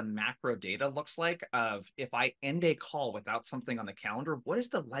see what the macro data looks like of if I end a call without something on the calendar, what is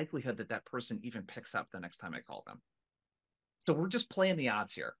the likelihood that that person even picks up the next time I call them? So we're just playing the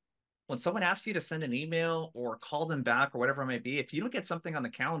odds here. When someone asks you to send an email or call them back or whatever it may be, if you don't get something on the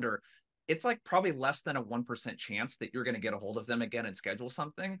calendar, it's like probably less than a 1% chance that you're going to get a hold of them again and schedule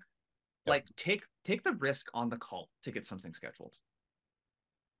something. Yep. Like take the risk on the call to get something scheduled.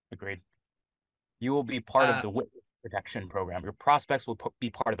 Agreed. You will be part of Uh, the witness protection program. Your prospects will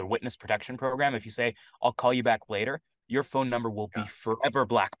be part of the witness protection program. If you say, I'll call you back later, your phone number will be yeah, forever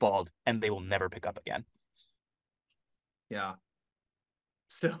blackballed and they will never pick up again. yeah.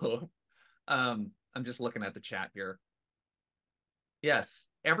 So, I'm just looking at the chat here. Yes,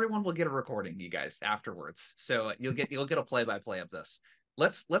 everyone will get a recording, you guys, afterwards. So you'll get a play-by-play of this.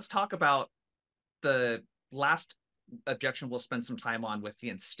 Let's talk about the last objection we'll spend some time on with the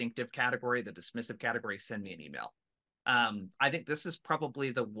instinctive category, the dismissive category. Send me an email. I think this is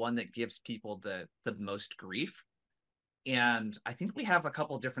probably the one that gives people the most grief. And I think we have a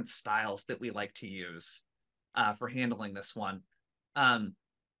couple different styles that we like to use for handling this one. Um,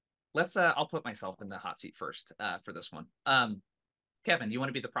 let's I'll put myself in the hot seat first for this one. Kevin, you want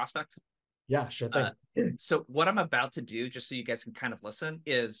to be the prospect? Yeah, sure Uh, thing. so what I'm about to do, just so you guys can kind of listen,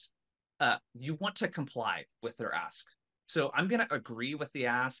 is you want to comply with their ask. So I'm going to agree with the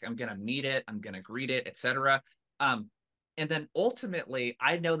ask. I'm going to meet it. I'm going to greet it, etc. And then ultimately,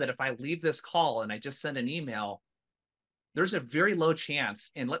 I know that if I leave this call and I just send an email, there's a very low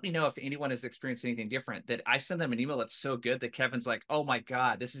chance, and let me know if anyone has experienced anything different, that I send them an email that's so good that Kevin's like, oh my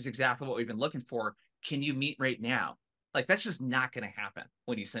God, this is exactly what we've been looking for. Can you meet right now? Like, that's just not going to happen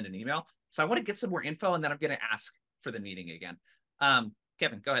when you send an email. So I want to get some more info, and then I'm going to ask for the meeting again.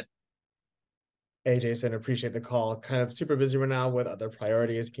 Kevin, go ahead. Hey, Jason, appreciate the call. Kind of super busy right now with other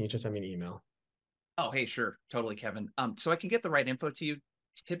priorities. Can you just send me an email? Oh, hey, sure. Totally, Kevin. So I can get the right info to you.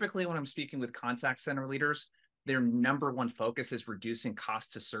 Typically, when I'm speaking with contact center leaders, their number one focus is reducing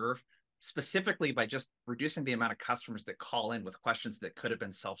cost to serve, specifically by just reducing the amount of customers that call in with questions that could have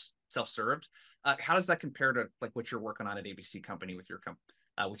been self-served. How does that compare to like what you're working on at ABC Company with your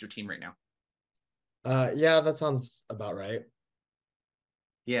with your team right now? Yeah, that sounds about right.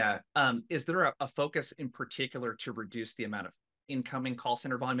 Yeah. Is there a focus in particular to reduce the amount of incoming call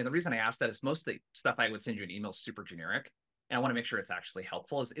center volume? And the reason I ask that is most of the stuff I would send you an email is super generic, and I want to make sure it's actually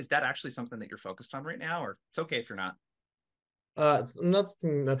helpful. Is that actually something that you're focused on right now, or it's okay if you're not? It's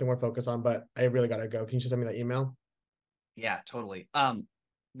nothing we're focused on, but I really gotta go. Can you just send me that email? Yeah, totally.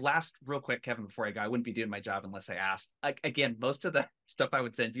 Last real quick, Kevin, before I go, I wouldn't be doing my job unless I asked. Again, most of the stuff I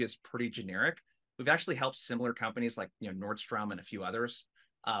would send you is pretty generic. We've actually helped similar companies like Nordstrom and a few others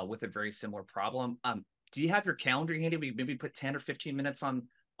with a very similar problem. Do you have your calendar handy? We maybe put 10 or 15 minutes on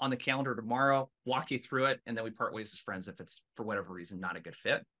the calendar tomorrow, walk you through it, and then we part ways as friends if it's for whatever reason not a good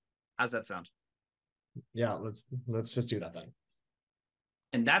fit. How's that sound? Yeah, let's just do that then.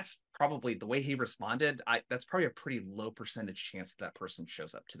 And that's probably the way he responded. That's probably a pretty low percentage chance that person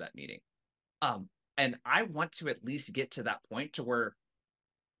shows up to that meeting. And I want to at least get to that point to where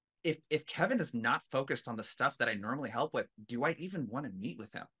if Kevin is not focused on the stuff that I normally help with, do I even want to meet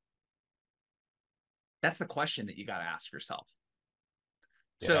with him? That's the question that you got to ask yourself.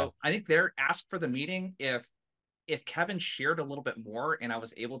 Yeah. So I think ask for the meeting. If Kevin shared a little bit more and I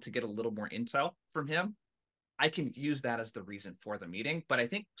was able to get a little more intel from him, I can use that as the reason for the meeting. But I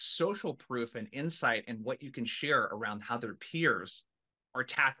think social proof and insight and what you can share around how their peers are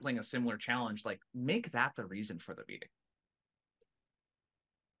tackling a similar challenge, like make that the reason for the meeting.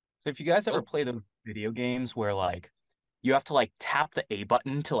 So if you guys ever play the video games where like you have to like tap the A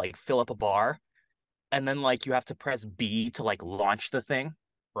button to like fill up a bar, and then like you have to press B to like launch the thing,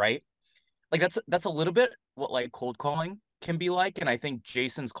 right? Like that's a little bit what like cold calling can be like. And I think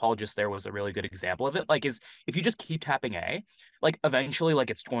Jason's call just there was a really good example of it. Like is if you just keep tapping A, like eventually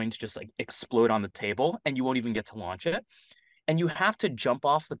like it's going to just like explode on the table and you won't even get to launch it. And you have to jump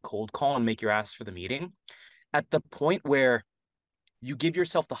off the cold call and make your ask for the meeting at the point where you give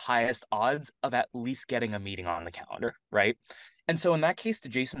yourself the highest odds of at least getting a meeting on the calendar, right? And so in that case, to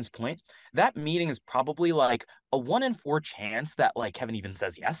Jason's point, that meeting is probably like a 1 in 4 chance that like Kevin even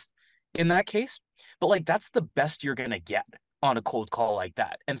says yes in that case. But like that's the best you're gonna get on a cold call like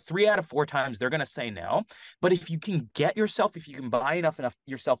that. And 3 out of 4 times they're gonna say no. But if you can get yourself, if you can buy enough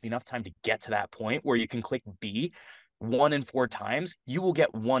yourself enough time to get to that point where you can click B 1 in 4 times, you will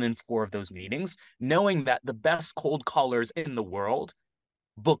get 1 in 4 of those meetings, knowing that the best cold callers in the world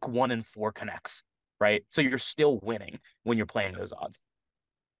book 1 in 4 connects, right? So you're still winning when you're playing those odds.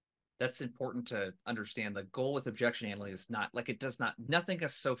 That's important to understand. The goal with objection handling is not like nothing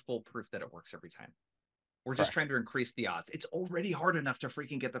is so foolproof that it works every time. We're just trying to increase the odds. It's already hard enough to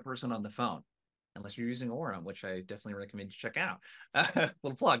freaking get the person on the phone, unless you're using Orem, which I definitely recommend you check out.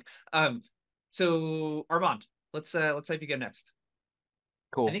 Little plug. So Armand, let's have you go next.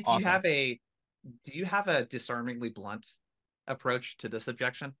 Cool. I think awesome. do you have a disarmingly blunt approach to this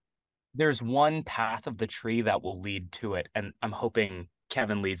objection? There's one path of the tree that will lead to it, and I'm hoping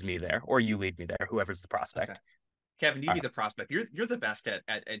Kevin leads me there, or you lead me there, whoever's the prospect. Okay. Kevin, you All be right. the prospect. You're the best at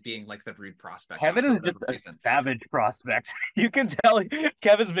being like the rude prospect. Kevin For is just a reason. savage prospect. You can tell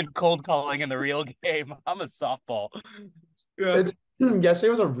Kevin's been cold calling in the real game. I'm a softball. Yeah. Yesterday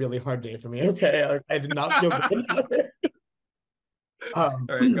was a really hard day for me. Okay, like, I did not feel good about it. All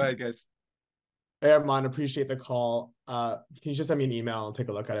right, go ahead, guys. Hey, Armand, appreciate the call. Can you just send me an email and take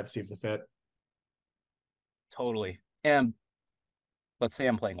a look at it, see if it's a fit? Totally. And let's say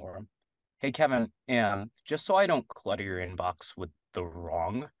I'm playing Orem. Hey, Kevin, and just so I don't clutter your inbox with the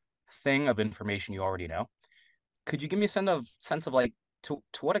wrong thing of information you already know, could you give me a sense of like, to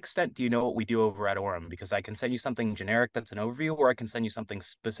what extent do you know what we do over at Orem? Because I can send you something generic that's an overview, or I can send you something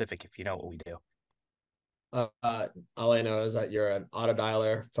specific if you know what we do. All I know is that you're an auto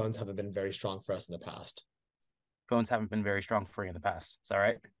dialer. Phones haven't been very strong for us in the past. Phones haven't been very strong for you in the past. Is that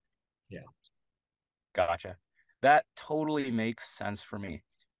right? Yeah. Gotcha. That totally makes sense for me.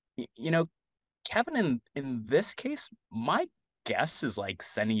 You know, Kevin, in this case, my guess is like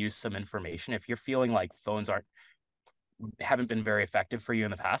sending you some information. If you're feeling like phones haven't been very effective for you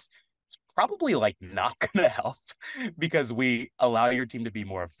in the past, it's probably like not gonna help because we allow your team to be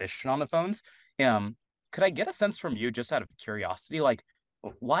more efficient on the phones. Could I get a sense from you, just out of curiosity, like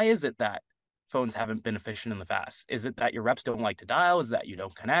why is it that phones haven't been efficient in the past? Is it that your reps don't like to dial? Is it that you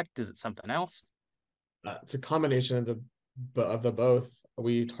don't connect? Is it something else? It's a combination of the both.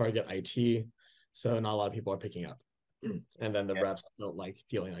 We target IT, so not a lot of people are picking up, and then the reps don't like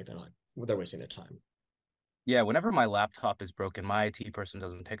feeling like they're wasting their time. Yeah, whenever my laptop is broken, my IT person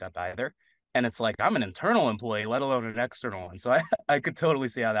doesn't pick up either. And it's like I'm an internal employee, let alone an external one. So I could totally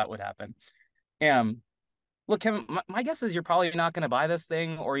see how that would happen. Look, Kevin, my guess is you're probably not going to buy this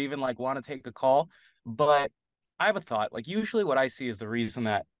thing or even like want to take a call, but I have a thought. Like usually what I see is the reason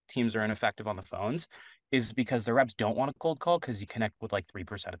that teams are ineffective on the phones is because the reps don't want to cold call because you connect with like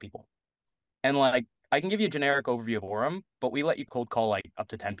 3% of people. And like I can give you a generic overview of Orem, but we let you cold call like up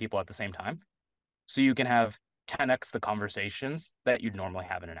to 10 people at the same time. So you can have 10x the conversations that you'd normally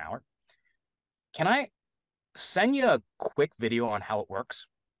have in an hour. Can I send you a quick video on how it works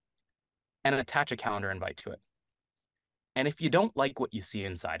and attach a calendar invite to it? And if you don't like what you see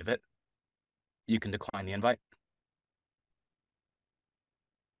inside of it, you can decline the invite.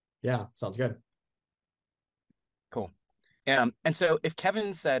 Yeah, sounds good. Cool. And so if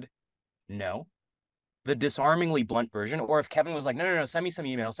Kevin said no, the disarmingly blunt version, or if Kevin was like, no, send me some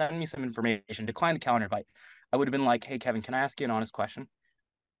email, send me some information, decline the calendar invite, I would have been like, hey, Kevin, can I ask you an honest question?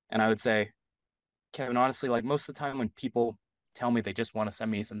 And I would say, Kevin, honestly, like most of the time when people tell me they just want to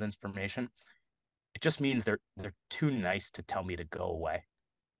send me some information, it just means they're too nice to tell me to go away.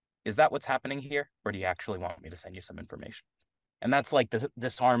 Is that what's happening here? Or do you actually want me to send you some information? And that's like the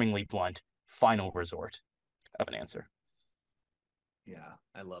disarmingly blunt final resort of an answer. Yeah,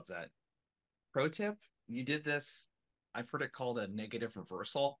 I love that. Pro tip, you did this, I've heard it called a negative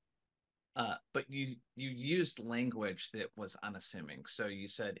reversal. But you used language that was unassuming. So you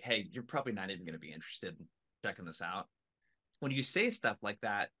said, hey, you're probably not even going to be interested in checking this out. When you say stuff like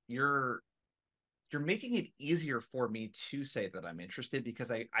that, you're making it easier for me to say that I'm interested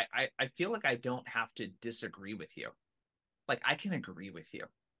because I feel like I don't have to disagree with you. Like I can agree with you.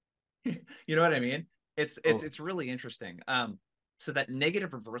 You know what I mean? It's really interesting. So that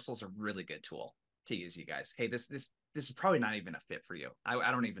negative reversal is a really good tool to use, you guys. Hey, this is probably not even a fit for you.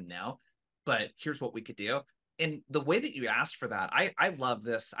 I don't even know, but here's what we could do. And the way that you asked for that, I love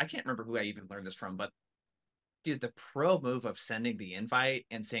this. I can't remember who I even learned this from, but dude, the pro move of sending the invite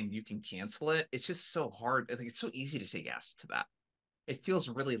and saying you can cancel it, it's just so hard. I think it's so easy to say yes to that. It feels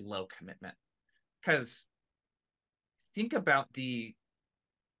really low commitment because think about the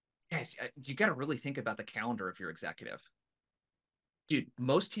guys, you got to really think about the calendar of your executive. Dude,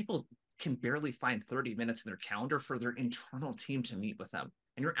 most people can barely find 30 minutes in their calendar for their internal team to meet with them.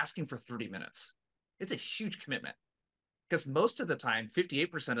 And you're asking for 30 minutes. It's a huge commitment because most of the time,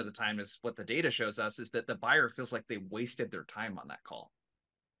 58% of the time is what the data shows us is that the buyer feels like they wasted their time on that call.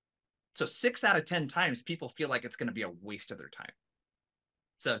 So 6 out of 10 times people feel like it's going to be a waste of their time.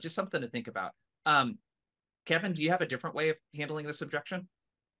 So just something to think about. Kevin, do you have a different way of handling this objection?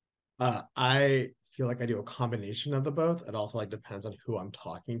 I feel like I do a combination of the both. It also like depends on who I'm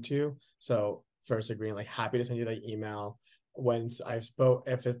talking to. So first agreeing, like happy to send you the email. Once I spoke,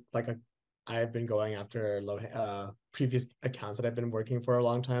 if it's like I've been going after previous accounts that I've been working for a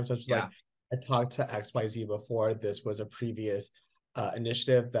long time. So it's just like I talked to XYZ before. This was a previous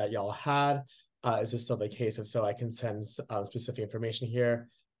initiative that y'all had. Is this still the case? If so, I can send specific information here.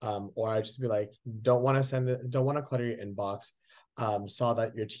 Or I just be like, don't want to clutter your inbox. Saw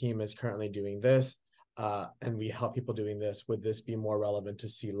that your team is currently doing this, and we help people doing this. Would this be more relevant to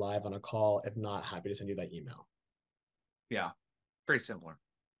see live on a call? If not, happy to send you that email. Yeah, very similar.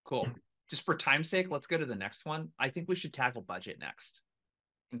 Cool. Just for time's sake, let's go to the next one. I think we should tackle budget next.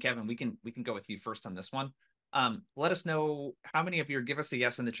 And Kevin, we can go with you first on this one. Let us know how many of you, give us a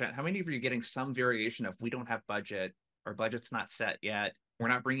yes in the chat. How many of you are getting some variation of we don't have budget, our budget's not set yet, we're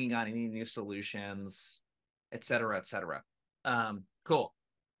not bringing on any new solutions, et cetera, et cetera. Cool.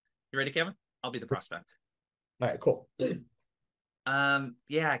 You ready, Kevin? I'll be the prospect. All right, cool.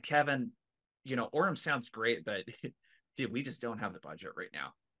 Yeah, Kevin, Orem sounds great, but dude, we just don't have the budget right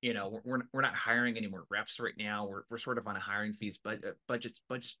now. We're not hiring any more reps right now. We're sort of on a hiring freeze, but budget's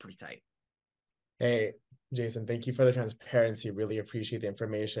pretty tight. Hey, Jason, thank you for the transparency. Really appreciate the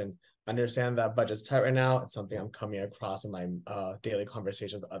information. Understand that budget's tight right now. It's something I'm coming across in my daily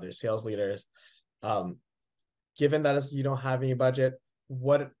conversations with other sales leaders. Given that you don't have any budget,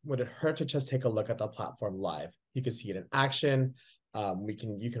 what would it hurt to just take a look at the platform live? You can see it in action.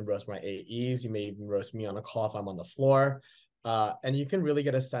 You can roast my AEs. You may even roast me on a call if I'm on the floor. And you can really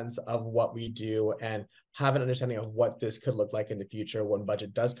get a sense of what we do and have an understanding of what this could look like in the future when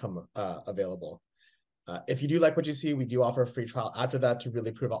budget does come available. If you do like what you see, we do offer a free trial after that to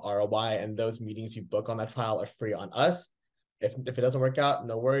really prove our ROI, and those meetings you book on that trial are free on us. If it doesn't work out,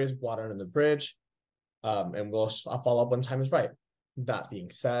 no worries, water under the bridge, and I'll follow up when time is right. That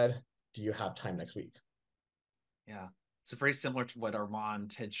being said, do you have time next week? Yeah, so very similar to what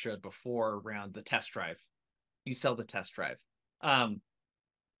Armand had showed before around the test drive. You sell the test drive.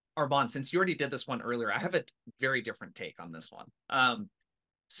 Armand, since you already did this one earlier, I have a very different take on this one.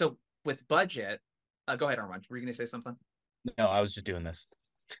 So with budget, go ahead, Armand. Were you going to say something? No, I was just doing this.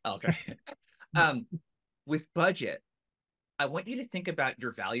 Okay. With budget, I want you to think about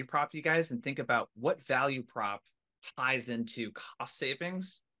your value prop, you guys, and think about what value prop ties into cost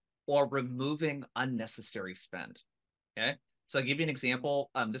savings or removing unnecessary spend. Okay. So I'll give you an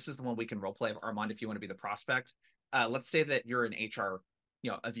example. This is the one we can role play, Armand, if you want to be the prospect. Let's say that you're an HR,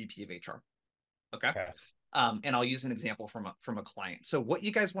 a VP of HR. Okay. And I'll use an example from a client. So what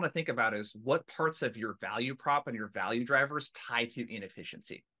you guys want to think about is what parts of your value prop and your value drivers tie to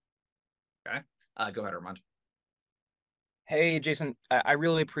inefficiency. Okay. Go ahead, Armand. Hey, Jason, I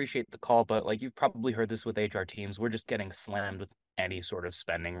really appreciate the call, but like you've probably heard this with HR teams, we're just getting slammed with any sort of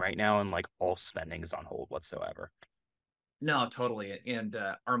spending right now, and like all spending is on hold whatsoever. No, totally. And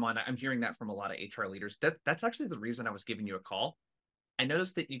Armand, I'm hearing that from a lot of HR leaders. That's actually the reason I was giving you a call. I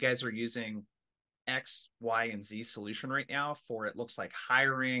noticed that you guys are using X, Y, and Z solution right now for, it looks like,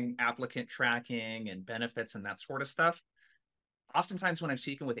 hiring, applicant tracking, and benefits and that sort of stuff. Oftentimes when I'm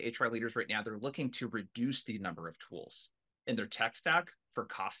speaking with HR leaders right now, they're looking to reduce the number of tools in their tech stack for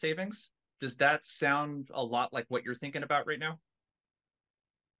cost savings. Does that sound a lot like what you're thinking about right now?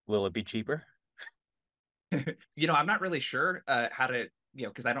 Will it be cheaper? I'm not really sure how to,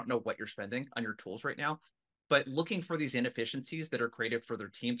 because I don't know what you're spending on your tools right now, but looking for these inefficiencies that are created for their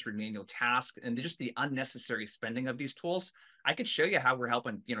team through manual tasks and just the unnecessary spending of these tools, I could show you how we're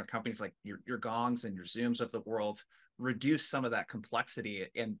helping, companies like your Gongs and your Zooms of the world reduce some of that complexity,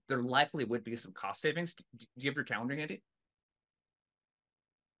 and there likely would be some cost savings. Do you have your calendar handy?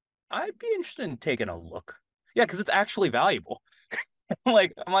 I'd be interested in taking a look. Yeah, because it's actually valuable. I'm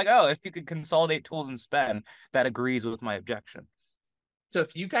like, oh, if you could consolidate tools and spend, that agrees with my objection. So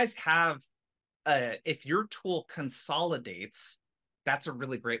if you guys have, if your tool consolidates, that's a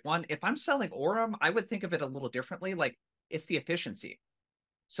really great one. If I'm selling Orem, I would think of it a little differently. Like, it's the efficiency.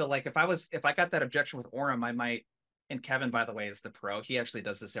 So like if I got that objection with Orem, I might, and Kevin, by the way, is the pro. He actually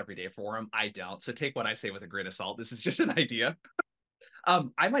does this every day for Orem. I don't. So take what I say with a grain of salt. This is just an idea.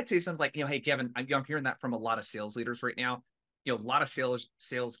 I might say something like, hey, Kevin, I'm hearing that from a lot of sales leaders right now. A lot of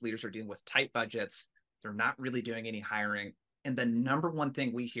sales leaders are dealing with tight budgets. They're not really doing any hiring. And the number one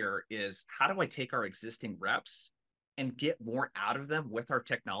thing we hear is, how do I take our existing reps and get more out of them with our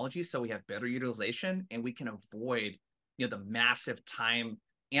technology so we have better utilization and we can avoid, the massive time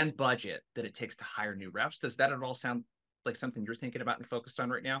and budget that it takes to hire new reps? Does that at all sound like something you're thinking about and focused on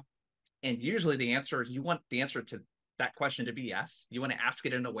right now? And usually the answer is, you want the answer to that question to be yes. You want to ask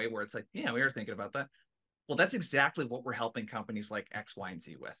it in a way where it's like, yeah, we were thinking about that. Well, that's exactly what we're helping companies like X, Y, and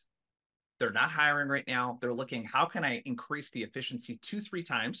Z with. They're not hiring right now. They're looking, how can I increase the efficiency 2-3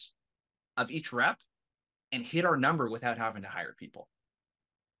 times of each rep and hit our number without having to hire people?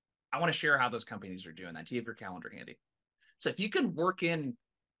 I want to share how those companies are doing that. Do you have your calendar handy? So if you can work in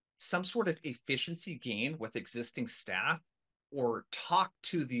some sort of efficiency gain with existing staff or talk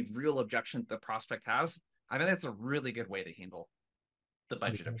to the real objection the prospect has, I think that's a really good way to handle the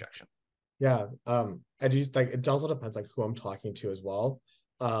budget objection. Yeah. I do like, it also depends like who I'm talking to as well.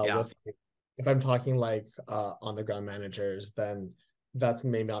 Yeah. If I'm talking like on the ground managers, then that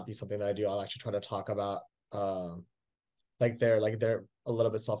may not be something that I do. I'll actually try to talk about like they're a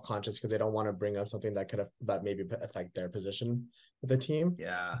little bit self-conscious because they don't want to bring up something that maybe affect their position with the team.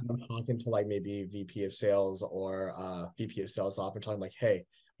 Yeah. I'm talking to like maybe VP of sales or VP of sales ops and talking like, hey,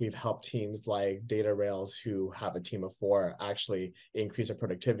 we've helped teams like Data Rails who have a team of 4 actually increase their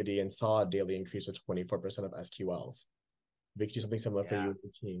productivity and saw a daily increase of 24% of SQLs. We could do something similar for you and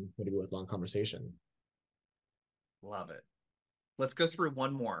your team, maybe with long conversation. Love it. Let's go through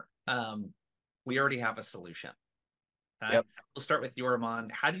one more. We already have a solution. Okay? Yep. We'll start with you,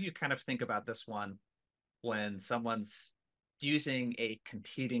 Armand. How do you kind of think about this one when someone's using a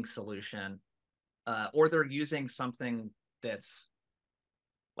competing solution or they're using something that's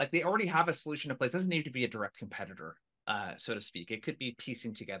like they already have a solution in place? It doesn't need to be a direct competitor, so to speak. It could be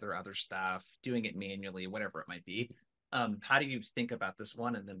piecing together other stuff, doing it manually, whatever it might be. How do you think about this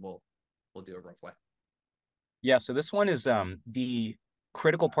one? And then we'll do a role play. Yeah, so this one is the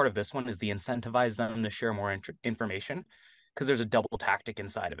critical part of this one is the incentivize them to share more information, because there's a double tactic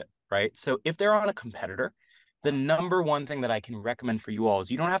inside of it, right? So if they're on a competitor, the number one thing that I can recommend for you all is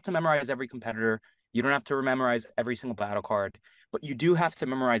you don't have to memorize every competitor. You don't have to memorize every single battle card, but you do have to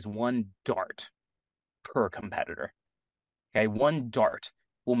memorize one dart per competitor. Okay, one dart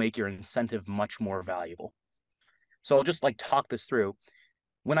will make your incentive much more valuable. So I'll just like talk this through.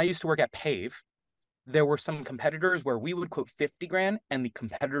 When I used to work at Pave, there were some competitors where we would quote 50 grand and the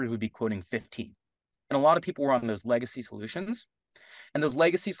competitors would be quoting 15. And a lot of people were on those legacy solutions. And those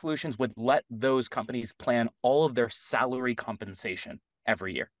legacy solutions would let those companies plan all of their salary compensation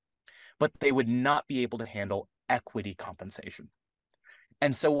every year, but they would not be able to handle equity compensation.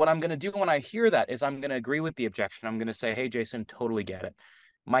 And so what I'm going to do when I hear that is I'm going to agree with the objection. I'm going to say, hey, Jason, totally get it.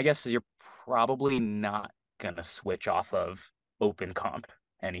 My guess is you're probably not going to switch off of open comp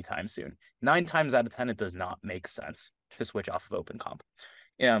anytime soon. 9 times out of 10, it does not make sense to switch off of open comp.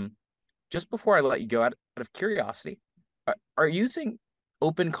 Just before I let you go, out of curiosity, are you using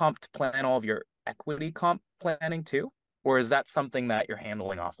open comp to plan all of your equity comp planning too? Or is that something that you're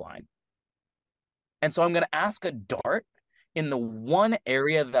handling offline? And so I'm going to ask a dart in the one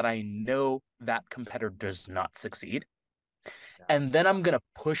area that I know that competitor does not succeed. And then I'm going to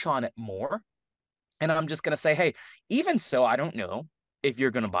push on it more. And I'm just going to say, hey, even so, I don't know if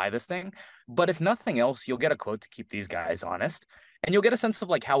you're going to buy this thing, but if nothing else, you'll get a quote to keep these guys honest. And you'll get a sense of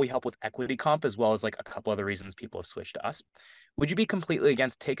like how we help with equity comp, as well as like a couple other reasons people have switched to us. Would you be completely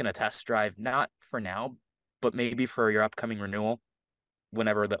against taking a test drive, not for now, but maybe for your upcoming renewal,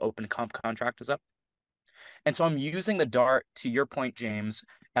 whenever the open comp contract is up? And so I'm using the dart, to your point, James,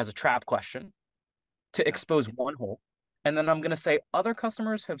 as a trap question to expose one hole. And then I'm going to say other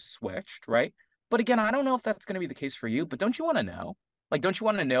customers have switched, right? But again, I don't know if that's going to be the case for you, but don't you want to know? Like, don't you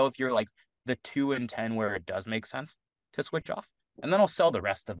want to know if you're like the 2 in 10 where it does make sense to switch off? And then I'll sell the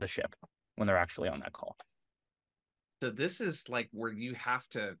rest of the ship when they're actually on that call. So this is like where you have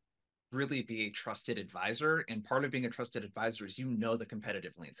to really be a trusted advisor. And part of being a trusted advisor is, you know, the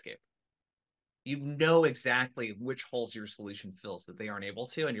competitive landscape. You know exactly which holes your solution fills that they aren't able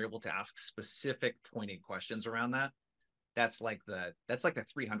to, and you're able to ask specific pointed questions around that. That's like the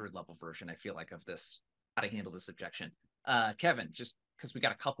 300 level version, I feel like, of this, how to handle this objection. Kevin, just because we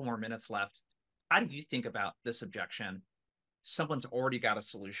got a couple more minutes left, how do you think about this objection? Someone's already got a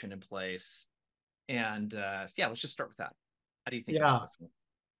solution in place, and yeah, let's just start with that. How do you think about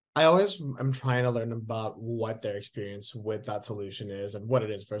this one? I'm trying to learn about what their experience with that solution is and what it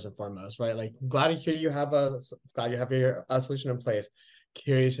is first and foremost, right? Like, glad to hear you have a solution in place.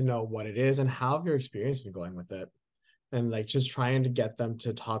 Curious to know what it is and how your experience been going with it, and like just trying to get them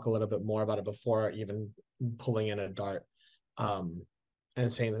to talk a little bit more about it before even pulling in a dart, and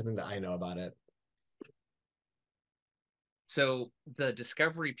saying something that I know about it. So the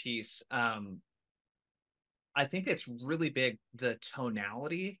discovery piece, I think it's really big. The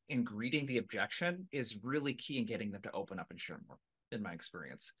tonality in greeting the objection is really key in getting them to open up and share more, in my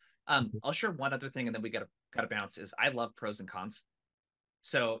experience. I'll share one other thing, and then we gotta bounce. Is I love pros and cons.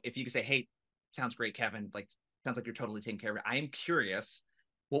 So if you can say, hey, sounds great, Kevin, like, sounds like you're totally taking care of it. I am curious.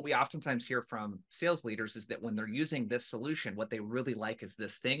 What we oftentimes hear from sales leaders is that when they're using this solution, what they really like is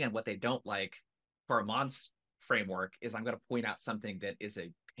this thing, and what they don't like, for Amon's framework, is I'm going to point out something that is a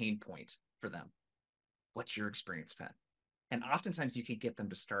pain point for them. What's your experience been? And oftentimes you can get them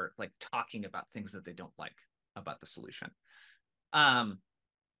to start like talking about things that they don't like about the solution.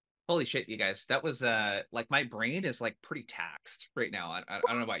 Holy shit, you guys, that was like, my brain is like pretty taxed right now. I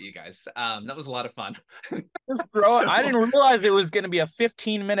don't know about you guys. That was a lot of fun. I didn't realize it was going to be a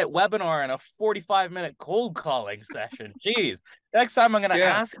 15-minute webinar and a 45-minute cold calling session. Jeez, next time I'm going to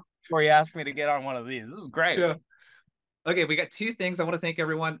ask before you ask me to get on one of these. This is great. Yeah. Okay, we got 2 things I want to thank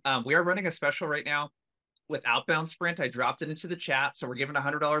everyone. We are running a special right now with Outbound Sprint. I dropped it into the chat, so we're giving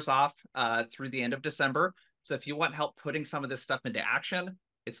 $100 off through the end of December. So if you want help putting some of this stuff into action,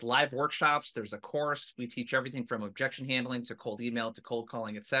 it's live workshops. There's a course. We teach everything from objection handling to cold email to cold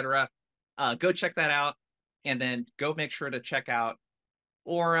calling, etc. Go check that out, and then go make sure to check out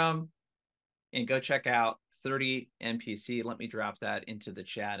Orem, and go check out 30MPC. Let me drop that into the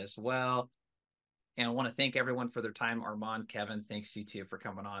chat as well. And I want to thank everyone for their time. Armand, Kevin, thanks you two for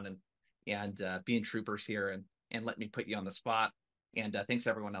coming on and being troopers here and letting me put you on the spot. And thanks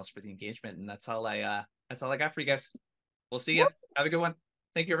everyone else for the engagement. And that's all I got for you guys. We'll see you. Have a good one.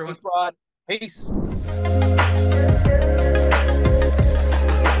 Thank you, everyone. Thanks, Rod. Peace.